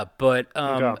coming up, but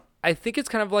Okay. I think it's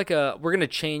kind of like we're going to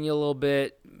chain you a little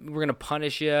bit. We're going to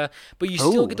punish you, but you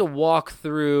still get to walk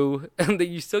through,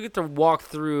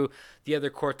 the other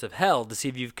courts of hell to see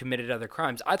if you've committed other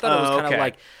crimes. I thought it was kind of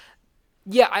like,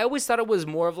 I always thought it was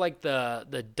more of like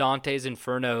the Dante's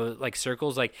Inferno, like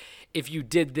circles. Like, if you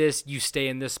did this, you stay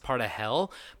in this part of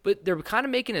hell. But they're kind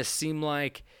of making it seem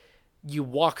like you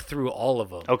walk through all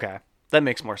of them. Okay. That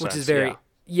makes more sense. Which is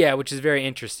which is very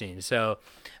interesting. So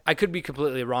I could be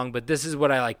completely wrong, but this is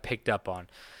what I picked up on.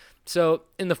 So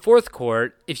in the fourth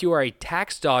court, if you are a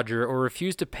tax dodger or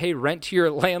refuse to pay rent to your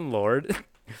landlord,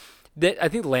 I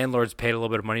think landlords paid a little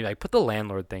bit of money. Like, put the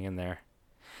landlord thing in there.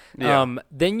 Yeah.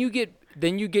 Then you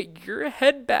get your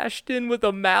head bashed in with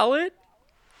a mallet.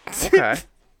 Okay.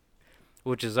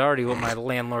 Which is already what my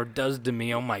landlord does to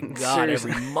me. Oh my God,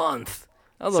 Seriously. every month.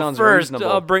 That was Sounds the first.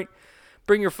 reasonable.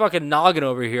 Bring your fucking noggin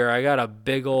over here. I got a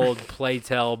big old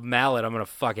Playtel mallet I'm gonna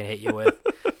fucking hit you with.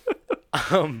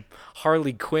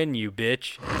 Harley Quinn, you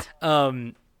bitch.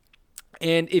 And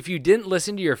if you didn't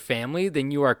listen to your family, then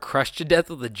you are crushed to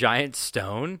death with a giant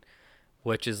stone,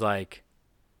 which is like,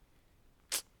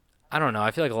 I don't know. I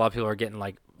feel like a lot of people are getting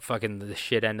like fucking the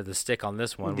shit end of the stick on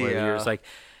this one, where you're just like,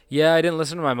 yeah, I didn't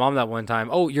listen to my mom that one time.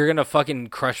 Oh, you're gonna fucking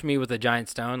crush me with a giant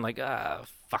stone? Like,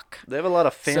 fuck. They have a lot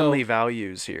of family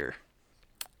values here.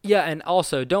 Yeah, and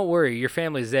also, don't worry, your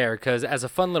family's there, because as a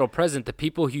fun little present, the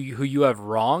people who you have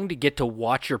wronged get to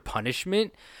watch your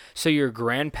punishment, so your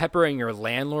grandpepper and your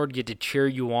landlord get to cheer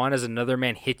you on as another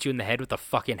man hits you in the head with a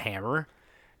fucking hammer.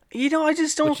 I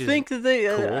just don't think that they...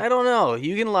 cool. I don't know.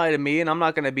 You can lie to me, and I'm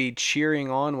not going to be cheering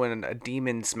on when a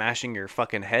demon's smashing your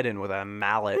fucking head in with a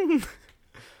mallet.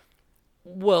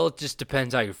 Well, it just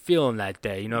depends how you're feeling that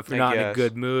day. If you're not in a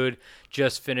good mood,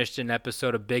 just finished an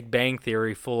episode of Big Bang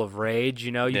Theory full of rage,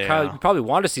 you probably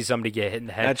want to see somebody get hit in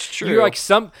the head. That's true. You're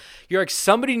like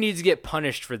somebody needs to get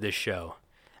punished for this show.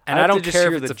 And I don't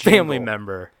care if it's a family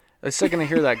member. The second I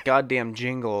hear that goddamn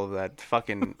jingle of that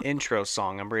fucking intro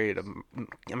song, I'm ready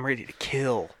to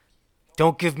kill.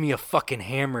 Don't give me a fucking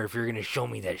hammer if you're going to show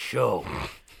me that show.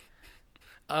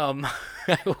 I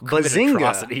will commit Bazinga.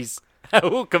 atrocities. I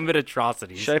will commit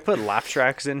atrocities. Should I put laugh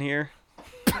tracks in here?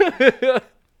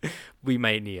 We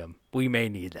may need them. We may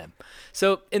need them.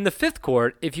 So in the fifth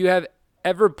court, if you have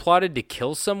ever plotted to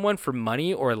kill someone for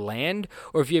money or land,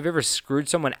 or if you have ever screwed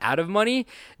someone out of money,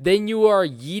 then you are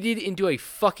yeeted into a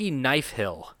fucking knife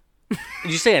hill.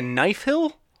 Did you say a knife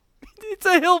hill? It's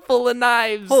a hill full of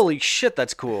knives. Holy shit,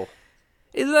 that's cool.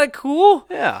 Isn't that cool?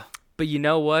 Yeah. But you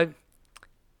know what?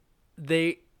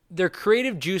 Their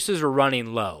creative juices were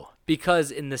running low,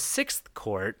 because in the sixth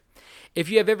court, if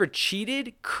you have ever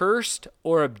cheated, cursed,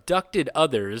 or abducted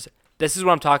others, this is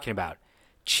what I'm talking about.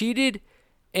 Cheated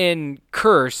and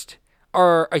cursed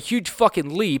are a huge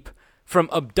fucking leap from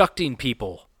abducting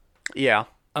people. Yeah.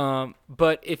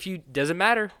 But if you doesn't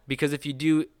matter, because if you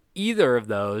do either of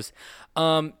those,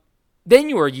 then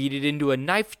you are yeeted into a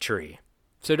knife tree.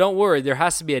 So don't worry, there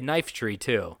has to be a knife tree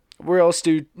too. Where else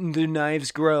do the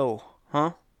knives grow?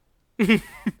 Huh?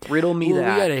 Riddle me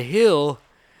that. We got a hill.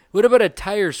 What about a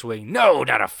tire swing? No,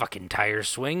 not a fucking tire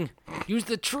swing. Use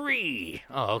the tree.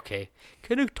 Oh, okay.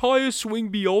 Can a tire swing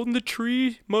be on the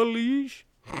tree, my liege?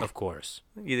 Of course.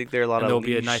 You think there are a lot And of there'll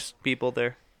be a liege nice- people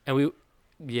there? And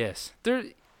yes, there.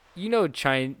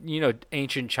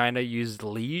 Ancient China used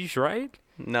liege, right?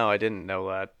 No, I didn't know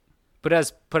that. But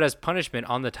as punishment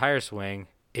on the tire swing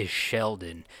is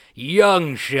Sheldon,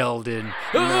 young Sheldon.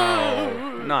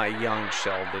 No, not young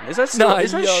Sheldon. Is that Not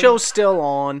is that young. show still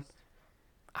on?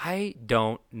 I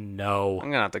don't know. I'm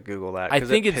gonna have to Google that. I 'cause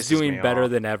think it it's pisses doing me better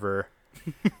off. than ever.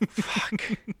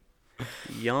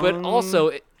 Young. But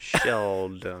also,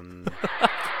 Sheldon.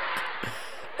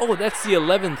 oh, that's the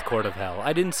 11th court of hell.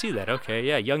 I didn't see that. Okay,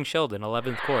 yeah, young Sheldon,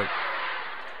 11th court.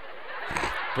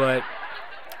 But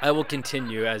I will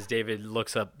continue as David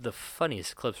looks up the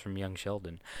funniest clips from young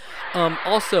Sheldon.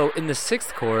 Also, in the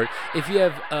 6th court, if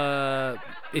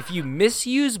you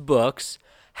misuse books,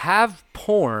 have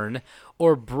porn,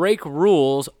 or break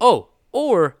rules,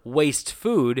 or waste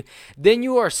food, then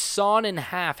you are sawn in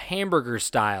half hamburger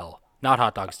style, not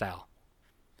hot dog style.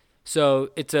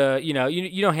 So it's you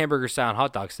know hamburger style and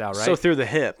hot dog style, right? So through the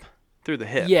hip. Through the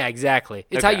hip. Yeah, exactly.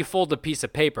 It's Okay. how you fold a piece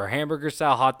of paper, hamburger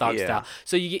style, hot dog Yeah. style.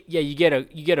 So you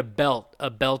get a belt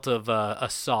of a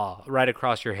saw right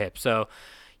across your hip. So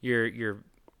you're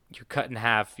cut in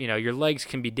half. You know, your legs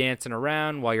can be dancing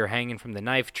around while you're hanging from the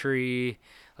knife tree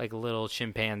like a little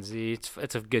chimpanzee.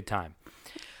 It's a good time.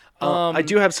 I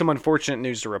do have some unfortunate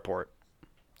news to report.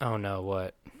 Oh no,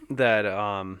 what? That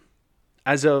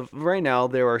as of right now,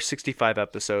 there are 65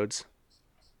 episodes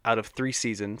out of 3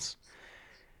 seasons.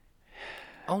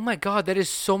 Oh my god, that is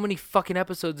so many fucking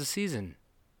episodes a season.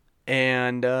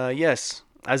 And yes,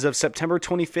 as of September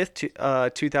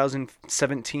 25th,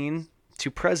 2017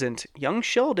 to present, Young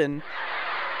Sheldon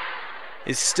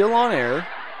is still on air.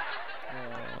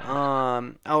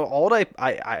 All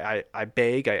I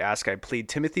beg, I ask, I plead,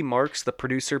 Timothy Marks, the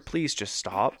producer, please just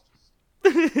stop.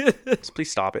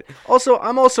 Please stop it. Also,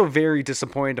 I'm also very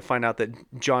disappointed to find out that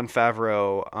Jon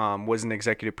Favreau was an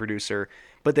executive producer,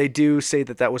 but they do say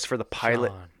that was for the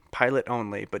pilot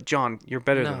only. But John, you're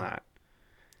better than that.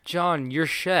 John, you're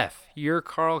chef. You're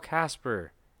Carl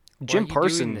Casper. Why are you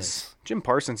doing this? Jim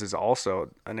Parsons is also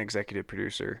an executive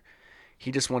producer.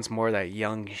 He just wants more of that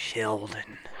young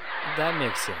Sheldon. That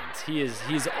makes sense.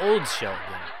 He's old Sheldon.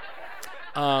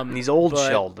 And he's old but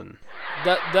Sheldon.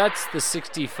 That's the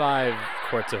 65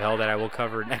 courts of hell that I will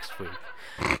cover next week.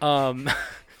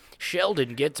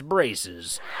 Sheldon gets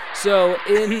braces. So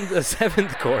in the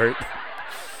seventh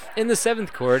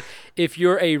court, if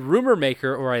you're a rumor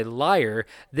maker or a liar,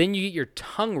 then you get your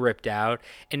tongue ripped out,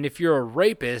 and if you're a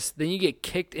rapist, then you get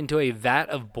kicked into a vat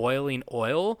of boiling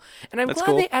oil. And I'm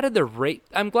glad they added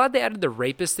the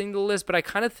rapist thing to the list, but I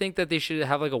kind of think that they should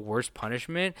have like a worse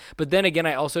punishment. But then again,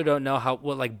 I also don't know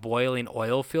what like boiling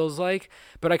oil feels like,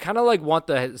 but I kind of like want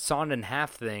the sawn in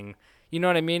half thing. You know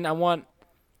what I mean?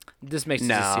 This makes it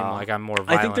just seem like I'm more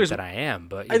violent than I am,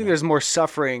 but I think there's more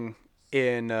suffering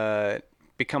in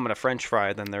becoming a French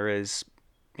fry than there is,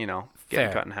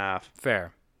 getting cut in half.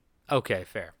 Fair. Okay,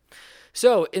 fair.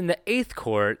 So, in the eighth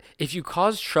court, if you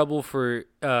cause trouble for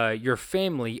your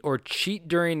family or cheat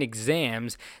during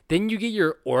exams, then you get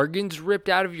your organs ripped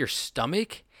out of your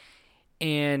stomach.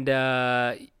 And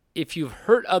if you've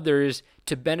hurt others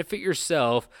to benefit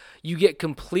yourself, you get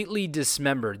completely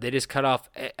dismembered. They just cut off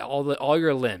all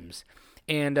your limbs.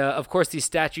 And, of course, these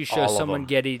statues show someone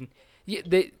getting...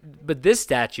 Yeah, but this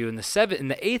statue in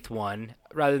the eighth one,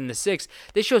 rather than the sixth,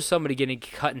 they show somebody getting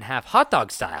cut in half, hot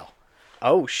dog style.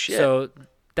 Oh shit! So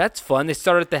that's fun. They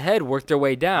start at the head, work their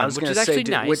way down, which is actually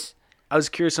nice. I was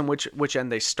curious on which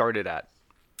end they started at.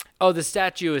 Oh, the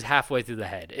statue is halfway through the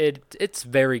head. It's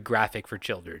very graphic for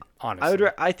children, honestly.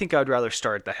 I think I would rather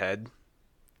start at the head.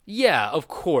 Yeah, of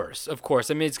course. I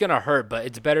mean, it's gonna hurt, but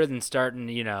it's better than starting,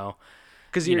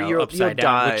 because you'll upside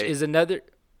down, die. which is another.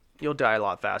 You'll die a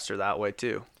lot faster that way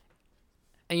too.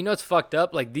 And you know what's fucked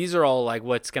up? Like, these are all like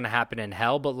what's gonna happen in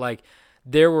hell, but like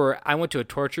I went to a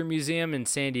torture museum in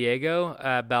San Diego,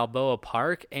 Balboa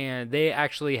Park, and they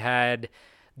actually had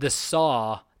the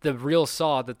real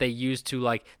saw that they used to,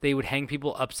 like, they would hang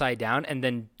people upside down and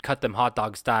then cut them hot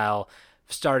dog style,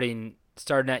 starting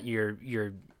at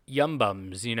your yum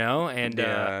bums, and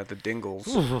the dingles.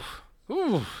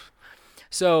 Ooh.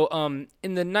 So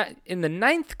in the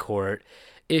ninth court,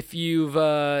 If you've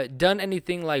done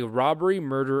anything like robbery,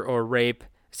 murder, or rape,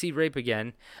 see rape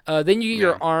again, then you get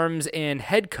your arms and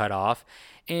head cut off,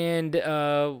 and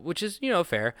which is,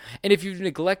 fair. And if you've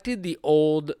neglected the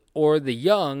old or the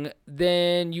young,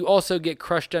 then you also get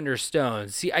crushed under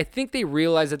stones. See, I think they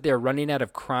realized that they're running out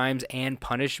of crimes and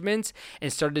punishments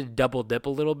and started to double dip a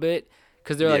little bit,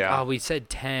 because they're like, oh, we said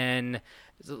 10.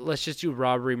 Let's just do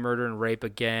robbery, murder, and rape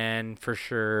again for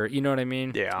sure. You know what I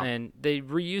mean? Yeah. And they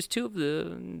reused two of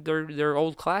their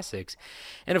old classics.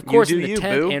 And of course, in the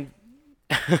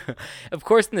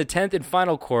 10th and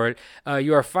final court,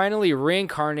 you are finally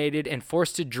reincarnated and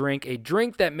forced to drink a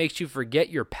drink that makes you forget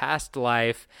your past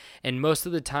life. And most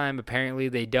of the time, apparently,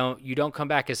 you don't come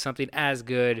back as something as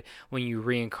good when you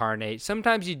reincarnate.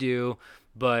 Sometimes you do,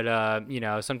 but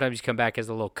sometimes you come back as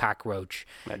a little cockroach.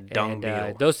 A dung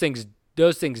beetle.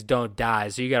 Those things don't die,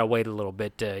 so you got to wait a little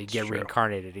bit to get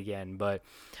reincarnated again. But,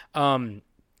 and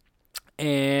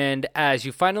as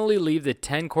you finally leave the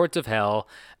 10 courts of hell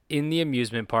in the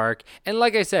amusement park, and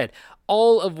like I said,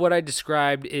 all of what I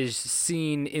described is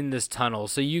seen in this tunnel,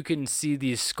 so you can see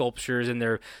these sculptures, and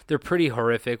they're pretty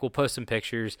horrific. We'll post some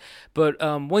pictures. But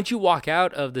once you walk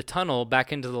out of the tunnel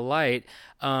back into the light,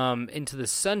 into the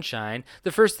sunshine,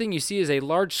 the first thing you see is a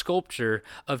large sculpture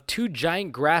of two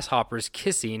giant grasshoppers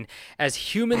kissing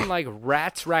as human-like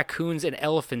rats, raccoons, and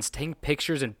elephants take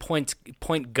pictures and point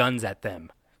guns at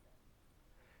them.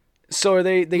 So are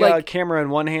they got a camera in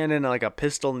one hand and like a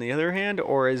pistol in the other hand,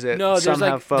 or is it there's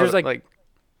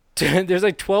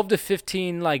 12 to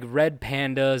 15 like red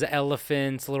pandas,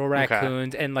 elephants, little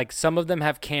raccoons, and like some of them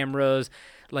have cameras,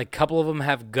 like a couple of them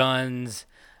have guns,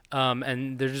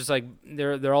 and they're just like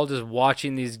they're all just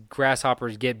watching these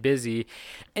grasshoppers get busy,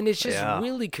 and it's just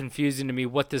really confusing to me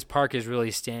what this park is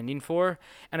really standing for.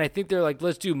 And I think they're like,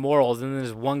 let's do morals, and then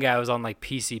this one guy was on like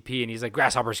PCP, and he's like,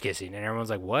 grasshoppers kissing, and everyone's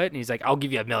like, what? And he's like, I'll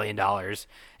give you $1 million, and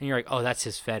you're like, oh, that's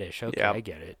his fetish. Okay, I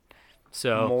get it.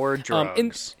 So more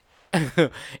drugs.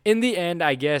 In the end,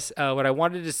 I guess what I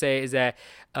wanted to say is that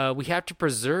we have to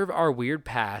preserve our weird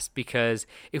past, because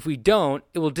if we don't,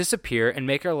 it will disappear and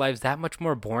make our lives that much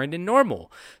more boring and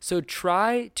normal. So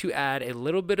try to add a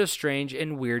little bit of strange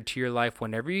and weird to your life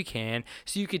whenever you can,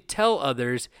 so you could tell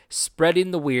others,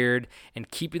 spreading the weird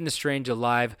and keeping the strange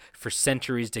alive for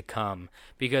centuries to come.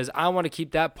 Because I want to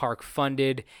keep that park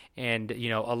funded and,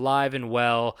 alive and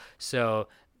well, so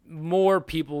more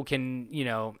people can,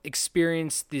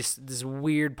 experience this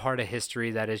weird part of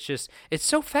history that is just, it's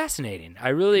so fascinating. I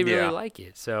really like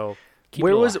it. So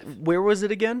where was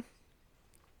it again?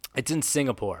 It's in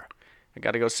Singapore. I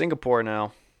got to go Singapore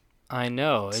now. I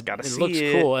know. It looks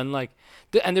cool, and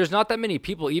and there's not that many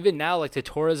people even now. Like the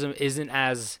tourism isn't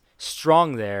as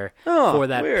strong there for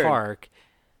that park.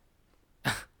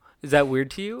 Is that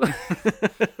weird to you?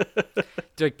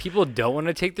 Like people don't want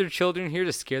to take their children here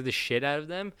to scare the shit out of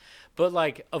them, but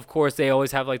like of course they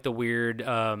always have like the weird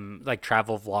like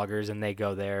travel vloggers, and they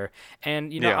go there,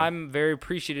 and I'm very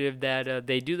appreciative that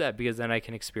they do that, because then I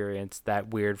can experience that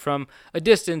weird from a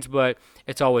distance. But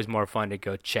it's always more fun to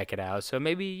go check it out. So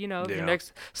maybe your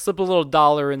next, slip a little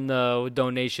 $1 in the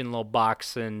donation little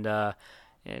box, and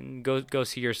go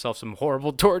see yourself some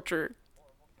horrible torture.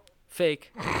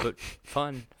 Fake, but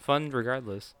fun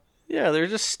regardless. Yeah, they're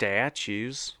just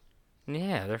statues.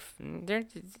 Yeah,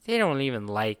 they don't even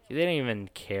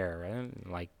care.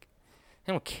 They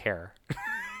don't care.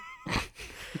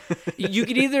 You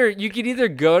could either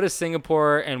go to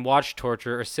Singapore and watch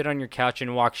torture, or sit on your couch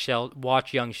and watch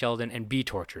Young Sheldon and be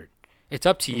tortured. It's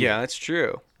up to you. Yeah, that's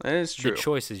true. That is true. The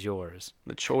choice is yours.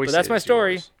 But that's my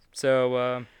story. Yours.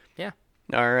 So yeah.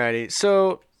 Alrighty.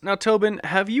 So now, Tobin,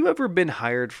 have you ever been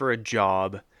hired for a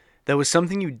job that was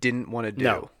something you didn't want to do?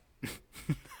 No.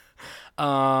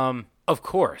 Of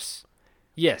course.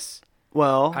 Yes.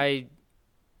 Well, did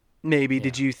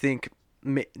you think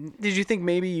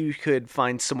maybe you could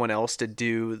find someone else to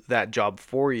do that job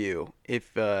for you if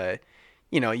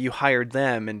you hired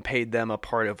them and paid them a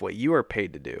part of what you were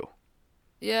paid to do?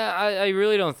 Yeah, I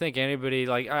really don't think anybody,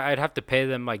 I'd have to pay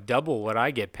them double what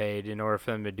I get paid in order for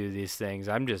them to do these things.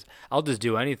 I'll just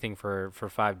do anything for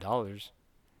 $5.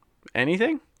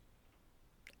 Anything?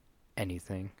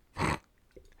 Anything.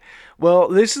 Well,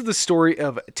 this is the story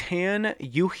of Tan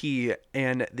Yu-hee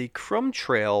and the Crumb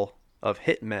Trail of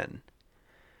Hitmen.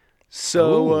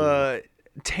 So,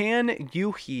 Tan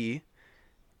Yu-hee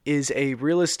is a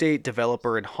real estate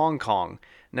developer in Hong Kong.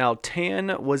 Now,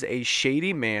 Tan was a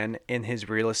shady man in his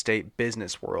real estate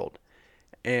business world,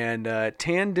 and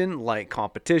Tan didn't like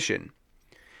competition.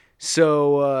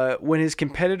 So, when his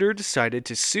competitor decided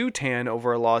to sue Tan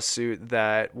over a lawsuit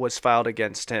that was filed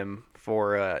against him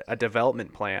for a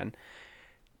development plan,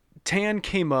 Tan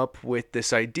came up with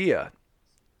this idea.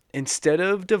 Instead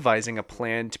of devising a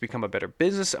plan to become a better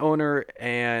business owner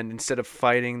and instead of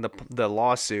fighting the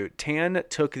lawsuit, Tan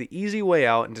took the easy way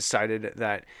out and decided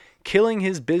that killing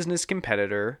his business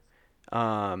competitor,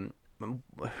 who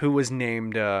was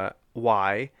named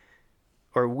Y,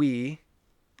 or We,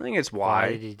 I think it's Why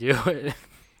Y, did he do it?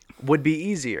 would be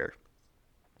easier.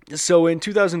 So in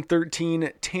 2013,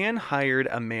 Tan hired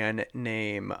a man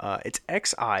named, it's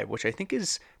XI, which I think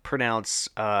is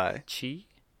pronounced, Chi?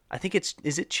 I think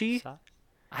is it Chi?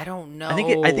 I don't know. I think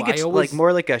it's like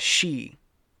more like a she.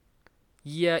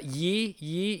 Yeah, Yi.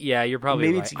 Yeah, you're probably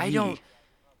Maybe right. it's Yi.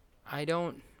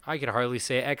 I could hardly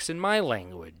say X in my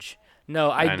language.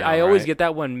 No, I know, I always right? get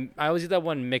that one. I always get that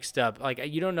one mixed up. Like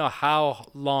you don't know how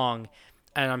long,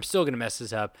 and I'm still gonna mess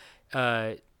this up.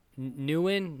 Nguyen.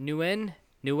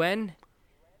 Win.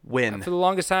 For the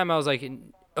longest time, I was like,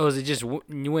 oh, is it just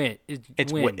Nguyen?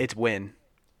 It's win.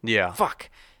 Yeah. Fuck.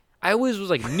 I always was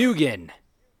like Nugan,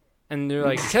 and they're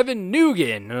like Kevin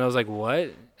Nugan, and I was like, what?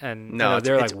 And No,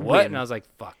 they're it's like, what? Win. And I was like,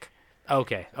 fuck.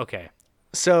 Okay.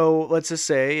 So let's just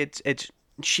say it's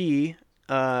Chi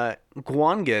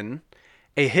Guangan,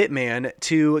 a hitman,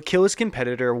 to kill his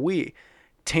competitor Wei.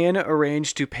 Tan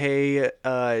arranged to pay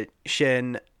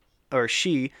Shen or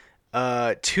Shi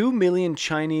 2 million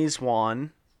Chinese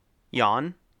yuan.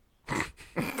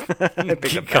 I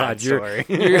picked a bad God, story.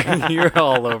 you're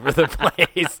all over the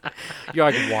place. You're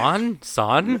like Juan,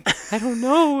 San. I don't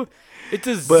know. It's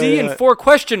a Z and 4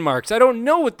 question marks. I don't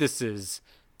know what this is.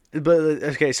 But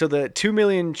okay, so the 2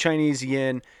 million Chinese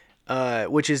yen,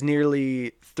 which is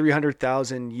nearly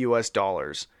 300,000 US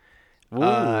dollars.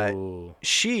 Ooh.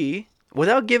 She,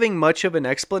 without giving much of an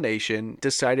explanation,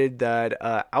 decided that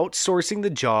outsourcing the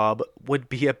job would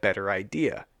be a better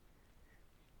idea.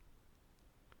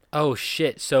 Oh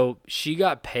shit! So she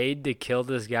got paid to kill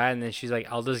this guy, and then she's like,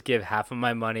 "I'll just give half of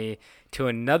my money to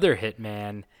another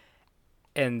hitman,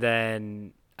 and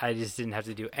then I just didn't have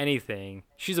to do anything."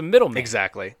 She's a middleman.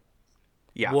 Exactly.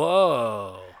 Yeah.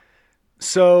 Whoa.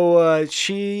 So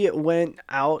she went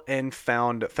out and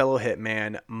found fellow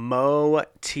hitman Mo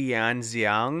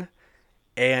Tianxiang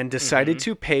and decided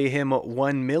to pay him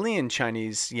 1 million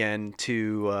Chinese yen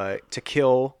to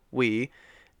kill Wei.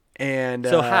 And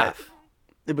So half.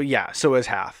 But yeah, so it was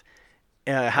half.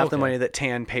 Half the Okay. money that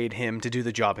Tan paid him to do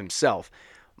the job himself.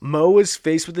 Mo was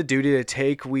faced with the duty to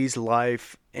take Wei's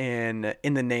life in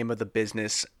the name of the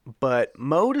business, but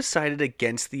Mo decided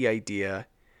against the idea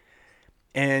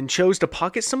and chose to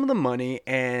pocket some of the money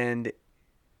and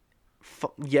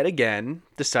yet again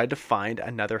decide to find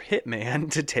another hitman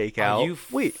to take out Are you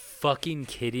Wei. fucking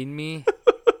kidding me?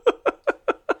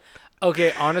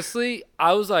 Okay, honestly,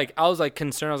 I was like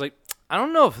concerned. I was like, I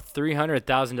don't know if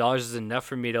 $300,000 is enough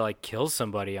for me to like kill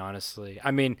somebody. Honestly,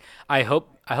 I mean, I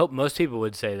hope most people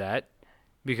would say that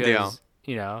because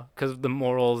because of the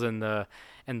morals and the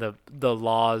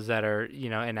laws that are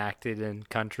enacted in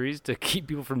countries to keep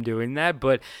people from doing that.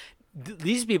 But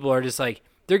these people are just like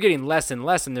they're getting less and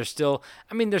less, and they're still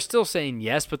saying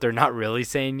yes, but they're not really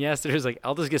saying yes. They're just like,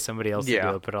 I'll just get somebody else to do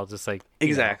it, but I'll just like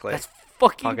Exactly. that's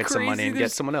fucking Pocket crazy. some money and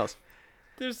get someone else.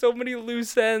 There's so many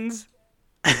loose ends.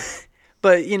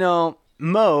 But,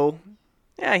 Mo,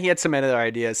 yeah, he had some other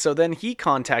ideas. So then he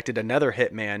contacted another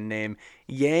hitman named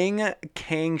Yang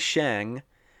Kangsheng.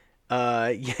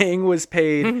 Yang was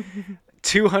paid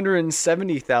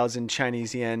 270,000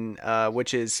 Chinese yen,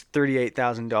 which is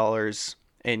 $38,000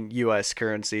 in U.S.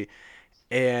 currency,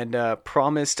 and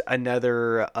promised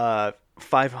another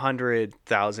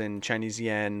 500,000 Chinese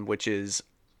yen, which is,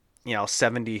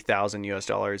 70,000 U.S.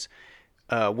 dollars,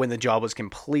 when the job was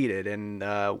completed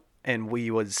and Wei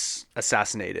was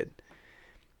assassinated.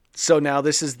 So now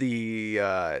this is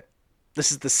the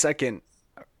second.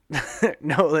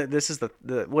 No, this is the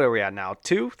what are we at now?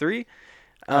 2, 3?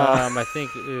 I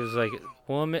think it was like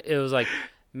woman. It was like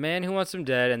man who wants him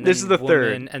dead, and then This is the woman,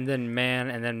 third. and then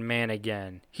man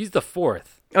again. He's the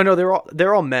fourth. Oh no,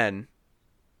 they're all men.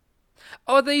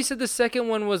 Oh, I thought you said the second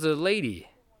one was a lady.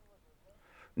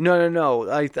 No.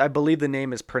 I believe the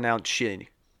name is pronounced Shin.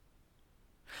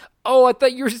 Oh, I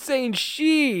thought you were saying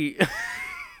she.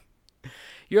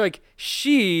 You're like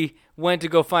she went to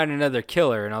go find another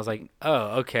killer, and I was like,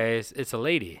 oh, okay, it's a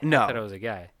lady. No. I thought it was a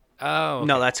guy. Oh, okay.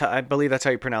 No, I believe that's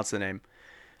how you pronounce the name.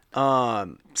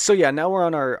 So yeah, now we're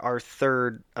on our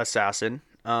third assassin.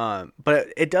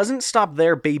 But it doesn't stop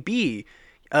there, baby.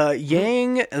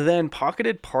 Yang then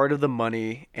pocketed part of the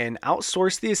money and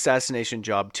outsourced the assassination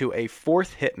job to a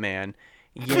fourth hitman.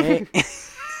 Yang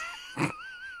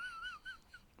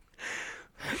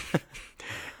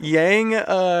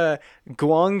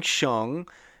Guangsheng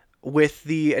with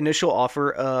the initial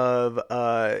offer of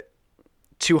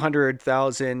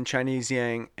 200,000 Chinese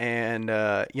yuan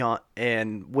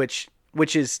and which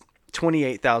is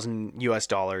 28,000 US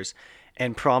dollars,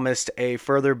 and promised a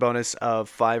further bonus of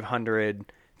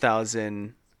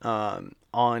 500,000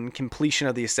 on completion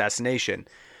of the assassination.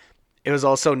 It was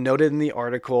also noted in the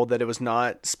article that it was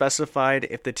not specified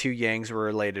if the two Yangs were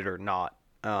related or not.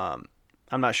 I'm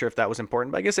not sure if that was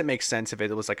important, but I guess it makes sense if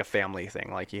it was like a family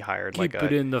thing, like he hired Keep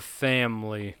it in the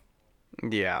family.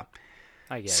 Yeah.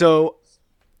 I guess. So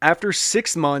after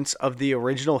 6 months of the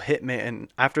original hitman,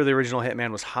 after the original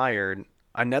hitman was hired,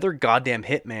 another goddamn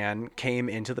hitman came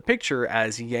into the picture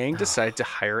as Yang decided to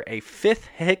hire a fifth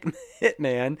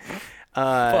hitman,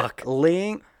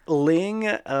 Ling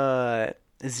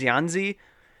Xianzi.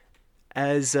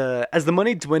 As the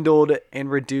money dwindled and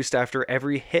reduced after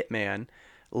every hitman,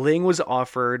 Ling was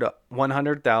offered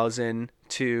 100,000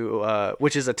 to,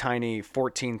 which is a tiny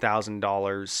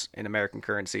 $14,000 in American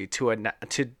currency, to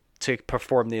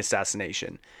perform the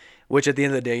assassination. Which at the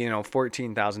end of the day,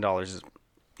 $14,000 is,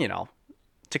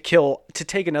 to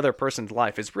take another person's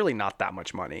life is really not that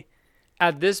much money.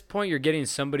 At this point, you're getting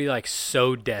somebody like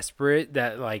so desperate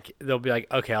that like they'll be like,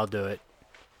 okay, I'll do it.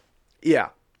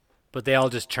 Yeah. But they all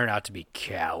just turn out to be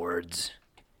cowards.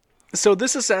 So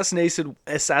this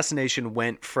assassination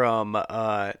went from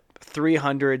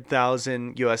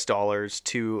 300,000 US dollars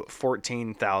to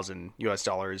 14,000 US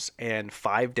dollars and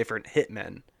 5 different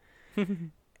hitmen.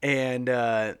 And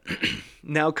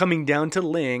now coming down to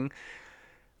Ling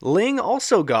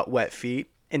also got wet feet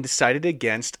and decided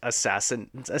against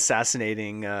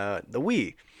assassinating the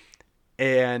Wei.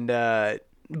 And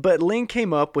but Ling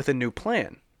came up with a new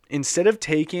plan. Instead of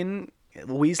taking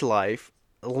Wei's life,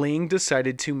 Ling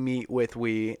decided to meet with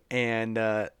Wei, and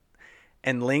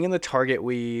Ling and the target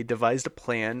Wei devised a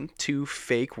plan to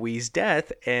fake Wei's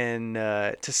death and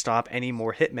to stop any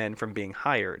more hitmen from being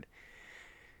hired.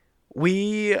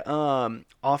 Wei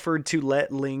offered to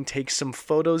let Ling take some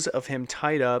photos of him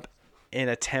tied up in an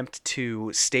attempt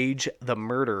to stage the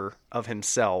murder of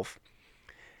himself.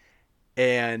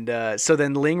 And so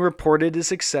then Ling reported his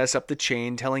success up the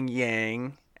chain, telling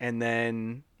Yang, and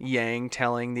then Yang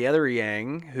telling the other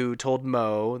Yang, who told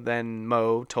Mo. Then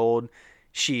Mo told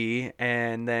Shi,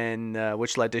 and then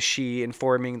which led to Shi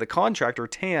informing the contractor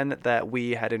Tan that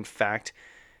we had in fact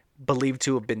believed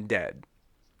to have been dead.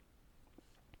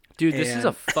 Dude, this is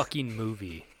a fucking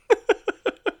movie.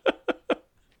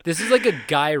 This is like a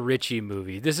Guy Ritchie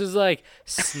movie. This is like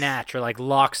Snatch or like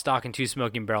Lock, Stock, and Two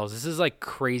Smoking Barrels. This is like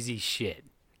crazy shit.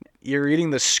 You're reading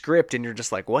the script and you're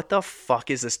just like, what the fuck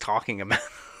is this talking about?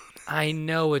 I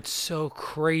know, it's so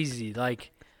crazy. Like,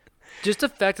 just the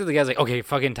fact that the guy's like, okay,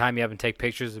 fucking tie me up and take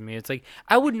pictures of me. It's like,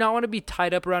 I would not want to be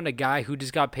tied up around a guy who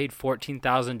just got paid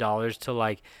 $14,000 to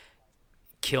like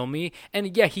kill me.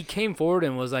 And yeah, he came forward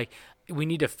and was like, we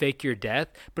need to fake your death.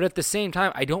 But at the same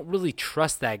time, I don't really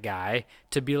trust that guy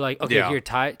to be like, okay, here,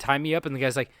 tie me up. And the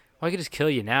guy's like, well, I could just kill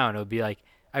you now. And it would be like,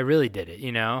 I really did it,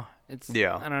 It's,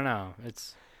 I don't know.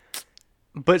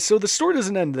 But so the story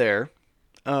doesn't end there.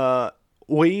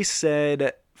 Wei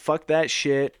said, fuck that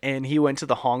shit. And he went to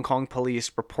the Hong Kong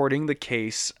police reporting the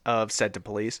case said to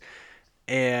police.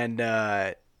 And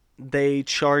they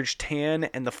charged Tan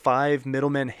and the 5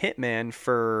 middlemen hitmen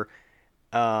for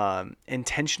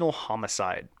intentional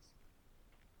homicide.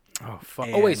 Oh fuck!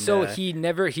 And, wait, so he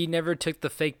never took the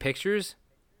fake pictures?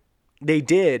 They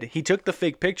did. He took the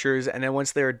fake pictures, and then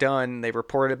once they were done, they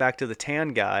reported it back to the Tan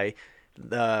guy.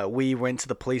 We went to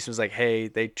the police and was like, "Hey,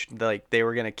 they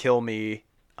were gonna kill me."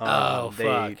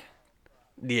 Fuck!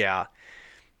 Yeah.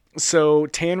 So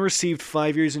Tan received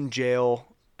 5 years in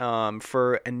jail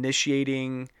for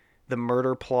initiating the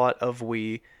murder plot of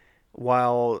Wei,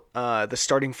 while the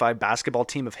starting 5 basketball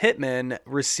team of hitmen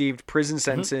received prison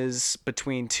sentences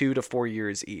between 2 to 4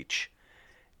 years each.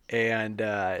 And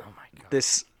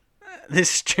this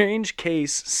strange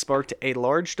case sparked a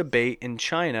large debate in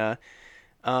China.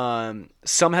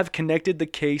 Some have connected the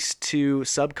case to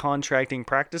subcontracting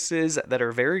practices that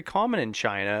are very common in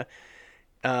China,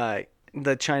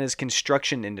 China's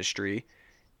construction industry,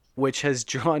 which has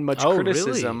drawn much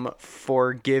criticism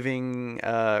for giving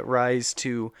rise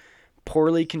to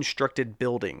poorly constructed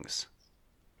buildings.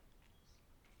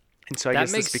 And so I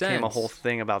guess this became a whole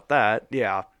thing about that.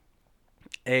 Yeah.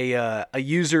 A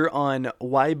user on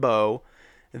Weibo,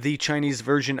 the Chinese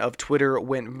version of Twitter,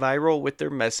 went viral with their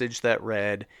message that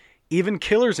read, "Even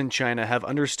killers in China have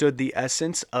understood the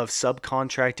essence of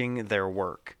subcontracting their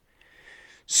work."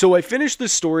 So I finished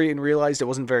this story and realized it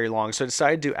wasn't very long, so I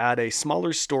decided to add a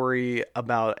smaller story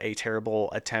about a terrible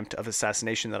attempt of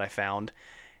assassination that I found.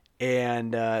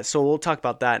 And so we'll talk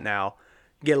about that now.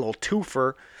 get a little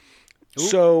twofer.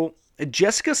 So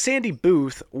Jessica Sandy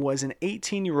Booth was an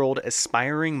 18-year-old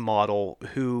aspiring model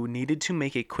who needed to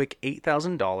make a quick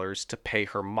 $8,000 to pay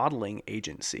her modeling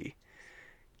agency.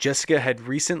 Jessica had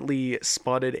recently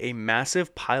spotted a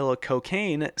massive pile of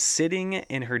cocaine sitting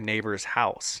in her neighbor's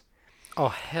house. Oh,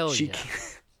 hell yeah.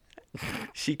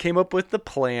 She came up with the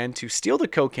plan to steal the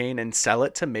cocaine and sell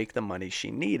it to make the money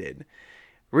she needed.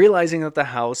 Realizing that the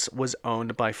house was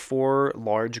owned by 4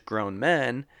 large grown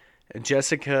men,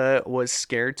 Jessica was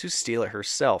scared to steal it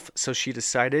herself, so she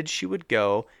decided she would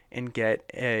go and get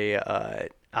a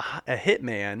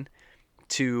hitman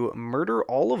to murder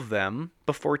all of them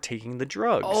before taking the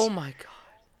drugs. Oh my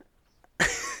god!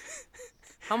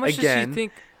 How much does she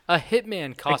think a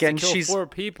hitman costs to kill 4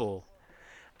 people?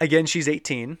 Again, she's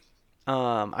 18.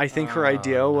 I think her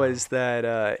idea was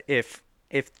that if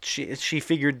she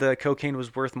figured the cocaine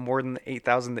was worth more than the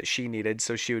 $8,000 that she needed,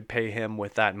 so she would pay him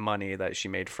with that money that she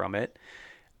made from it.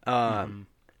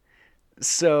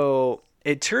 So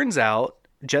it turns out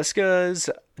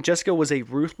Jessica was a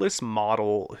ruthless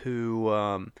model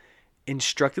who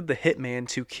instructed the hitman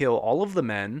to kill all of the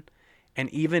men and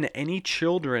even any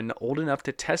children old enough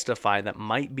to testify that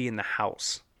might be in the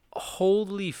house.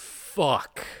 Holy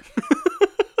fuck!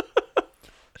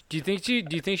 Do you think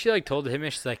she like told the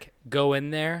hitman, she's like, go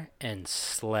in there and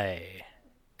slay,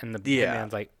 and the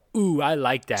hitman's like, ooh, I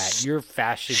like that. You're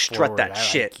fashion strut forward. that I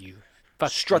shit. Like you.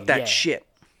 Fuck strut you, that yeah. shit.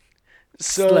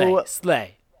 So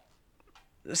slay.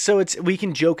 So we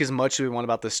can joke as much as we want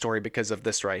about this story because of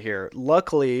this right here.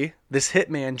 Luckily, this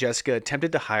hitman Jessica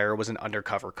attempted to hire was an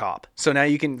undercover cop. So now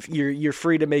you're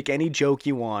free to make any joke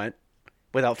you want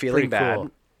without feeling bad.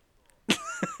 Cool.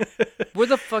 Where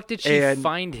the fuck did she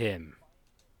find him?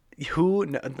 Who?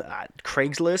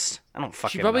 Craigslist? I don't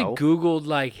fucking know. She probably Googled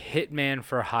like hitman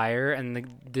for hire, and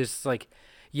this like,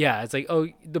 yeah, it's like, oh,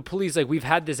 the police, like, we've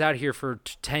had this out here for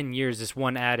 10 years, this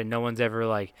one ad, and no one's ever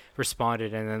like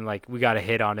responded, and then like we got a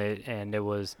hit on it, and it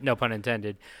was, no pun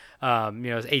intended, it's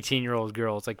 18-year-old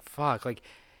girl. It's like, fuck, like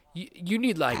you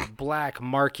need like black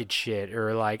market shit,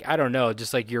 or like, I don't know,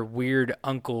 just like your weird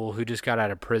uncle who just got out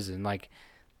of prison. Like,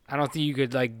 I don't think you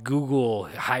could like Google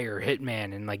hire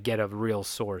hitman and like get a real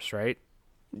source, right?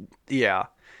 Yeah.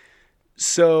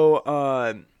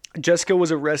 So Jessica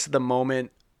was arrested the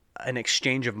moment an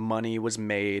exchange of money was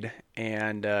made,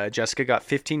 and Jessica got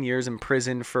 15 years in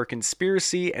prison for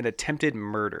conspiracy and attempted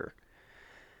murder.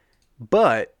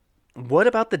 But what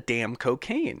about the damn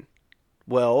cocaine?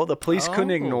 Well, the police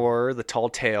couldn't ignore the tall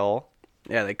tale.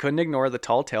 Yeah, they couldn't ignore the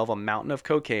tall tale of a mountain of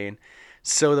cocaine.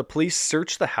 So the police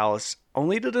searched the house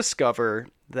only to discover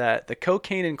that the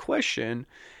cocaine in question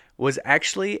was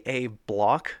actually a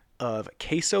block of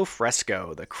queso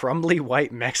fresco, the crumbly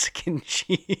white Mexican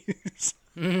cheese.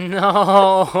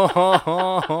 No.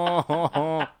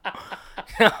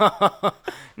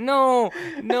 No.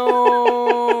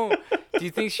 Do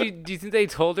you think they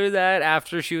told her that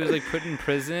after she was like put in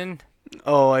prison?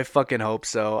 Oh, I fucking hope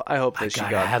so. I hope that she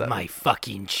got have my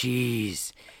fucking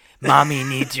cheese. Mommy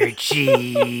needs her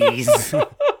cheese.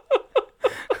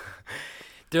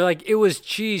 They're like, it was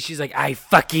cheese. She's like, I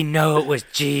fucking know it was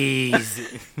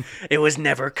cheese. It was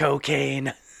never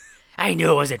cocaine. I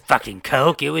knew it wasn't fucking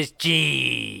Coke. It was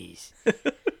cheese.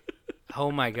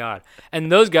 Oh my god.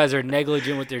 And those guys are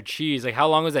negligent with their cheese. Like, how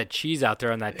long was that cheese out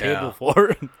there on that table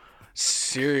for?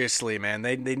 Seriously, man.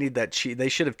 They need that cheese. They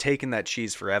should have taken that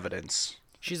cheese for evidence.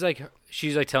 She's like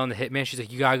telling the hitman, she's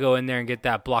like, you gotta go in there and get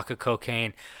that block of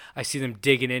cocaine. I see them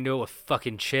digging into it with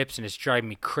fucking chips, and it's driving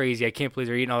me crazy. I can't believe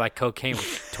they're eating all that cocaine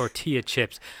with tortilla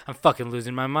chips. I'm fucking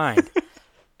losing my mind.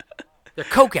 They're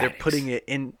coke addicts.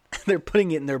 They're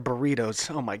putting it in their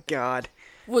burritos. Oh my god.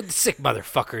 What sick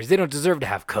motherfuckers. They don't deserve to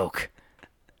have Coke.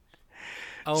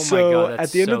 Oh So, my god, that's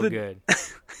at the end so of the- good.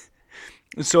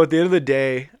 So at the end of the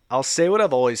day, I'll say what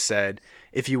I've always said.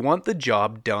 If you want the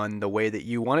job done the way that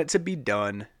you want it to be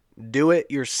done, do it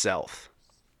yourself.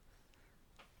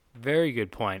 Very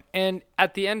good point. And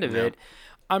at the end of it,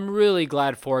 I'm really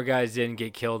glad 4 guys didn't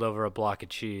get killed over a block of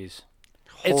cheese.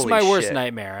 It's Holy my worst shit.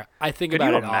 nightmare. I think Could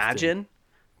about you it imagine? often.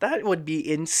 That would be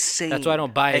insane. That's why I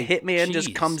don't buy a hitman cheese.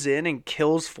 just comes in and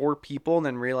kills 4 people and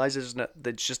then realizes that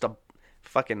it's just a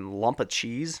fucking lump of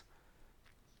cheese.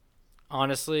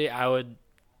 Honestly, I'd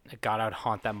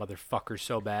haunt that motherfucker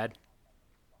so bad.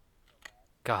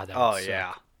 God, that would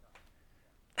suck.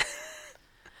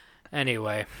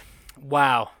 Anyway,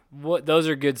 wow. Those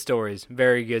are good stories.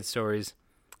 Very good stories.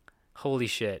 Holy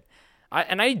shit.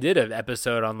 I did an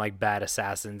episode on like bad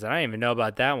assassins, and I didn't even know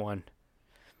about that one.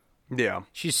 Yeah.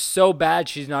 She's so bad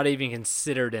she's not even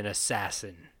considered an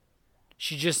assassin.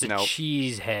 She's just a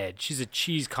cheese head. She's a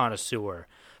cheese connoisseur.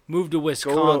 Move to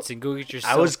Wisconsin. Go get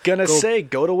yourself. I was gonna say,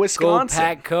 go to Wisconsin. Go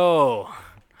Pack Co.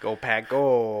 Go Pack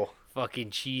Go. Fucking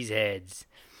cheeseheads.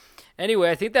 Anyway,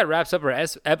 I think that wraps up our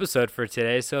episode for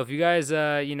today. So if you guys,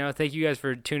 thank you guys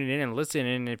for tuning in and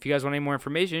listening. And if you guys want any more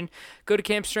information, go to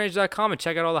campstrange.com and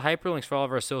check out all the hyperlinks for all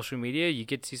of our social media. You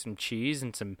get to see some cheese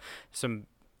and some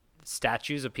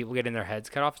statues of people getting their heads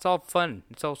cut off. It's all fun.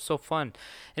 It's all so fun.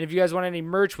 And if you guys want any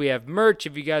merch, we have merch.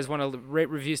 If you guys want to rate,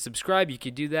 review, subscribe, you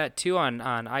could do that too on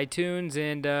iTunes.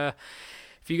 And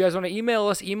if you guys want to email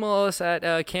us at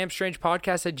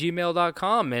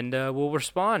campstrangepodcast@gmail.com, and we'll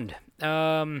respond.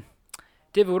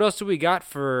 David, what else do we got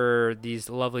for these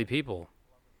lovely people?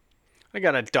 I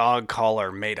got a dog collar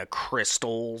made of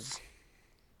crystals.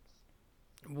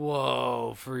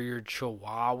 Whoa, for your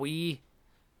Chihuahua?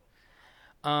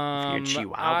 Your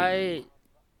Chihuahua.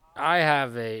 I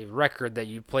have a record that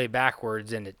you play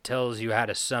backwards, and it tells you how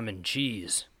to summon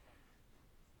cheese.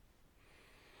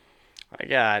 I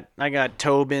got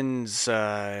Tobin's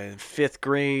 5th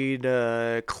grade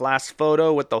class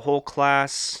photo with the whole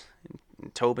class.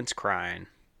 And Tobin's crying.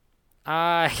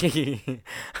 I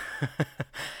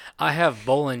have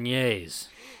bolognese.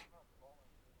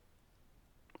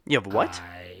 You have what?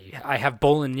 I have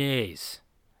bolognese.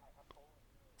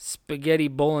 Spaghetti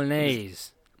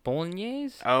bolognese.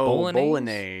 Bolognese? Oh,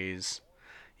 bolognese.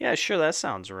 Yeah, sure, that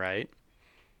sounds right.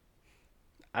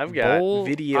 I've got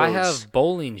videos. I have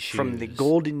bowling shoes from the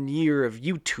golden year of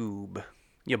YouTube.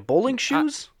 You have bowling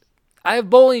shoes? I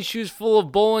have bowling shoes full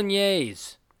of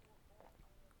bolognese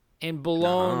and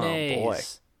bolognese. Oh boy!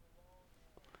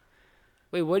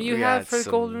 Wait, what do you have for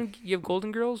golden? You have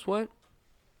Golden Girls? What?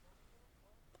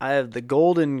 I have the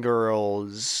Golden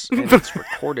Girls, and it's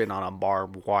recorded on a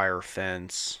barbed wire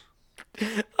fence.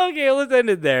 Okay, let's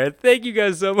end it there. Thank you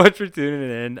guys so much for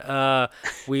tuning in.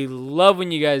 We love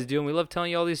when you guys do, and we love telling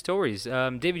you all these stories.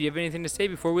 David, do you have anything to say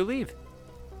before we leave?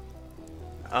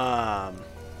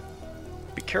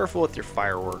 Be careful with your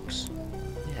fireworks.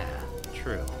 Yeah,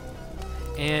 true.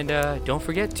 And don't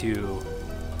forget to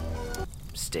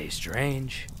stay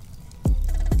strange.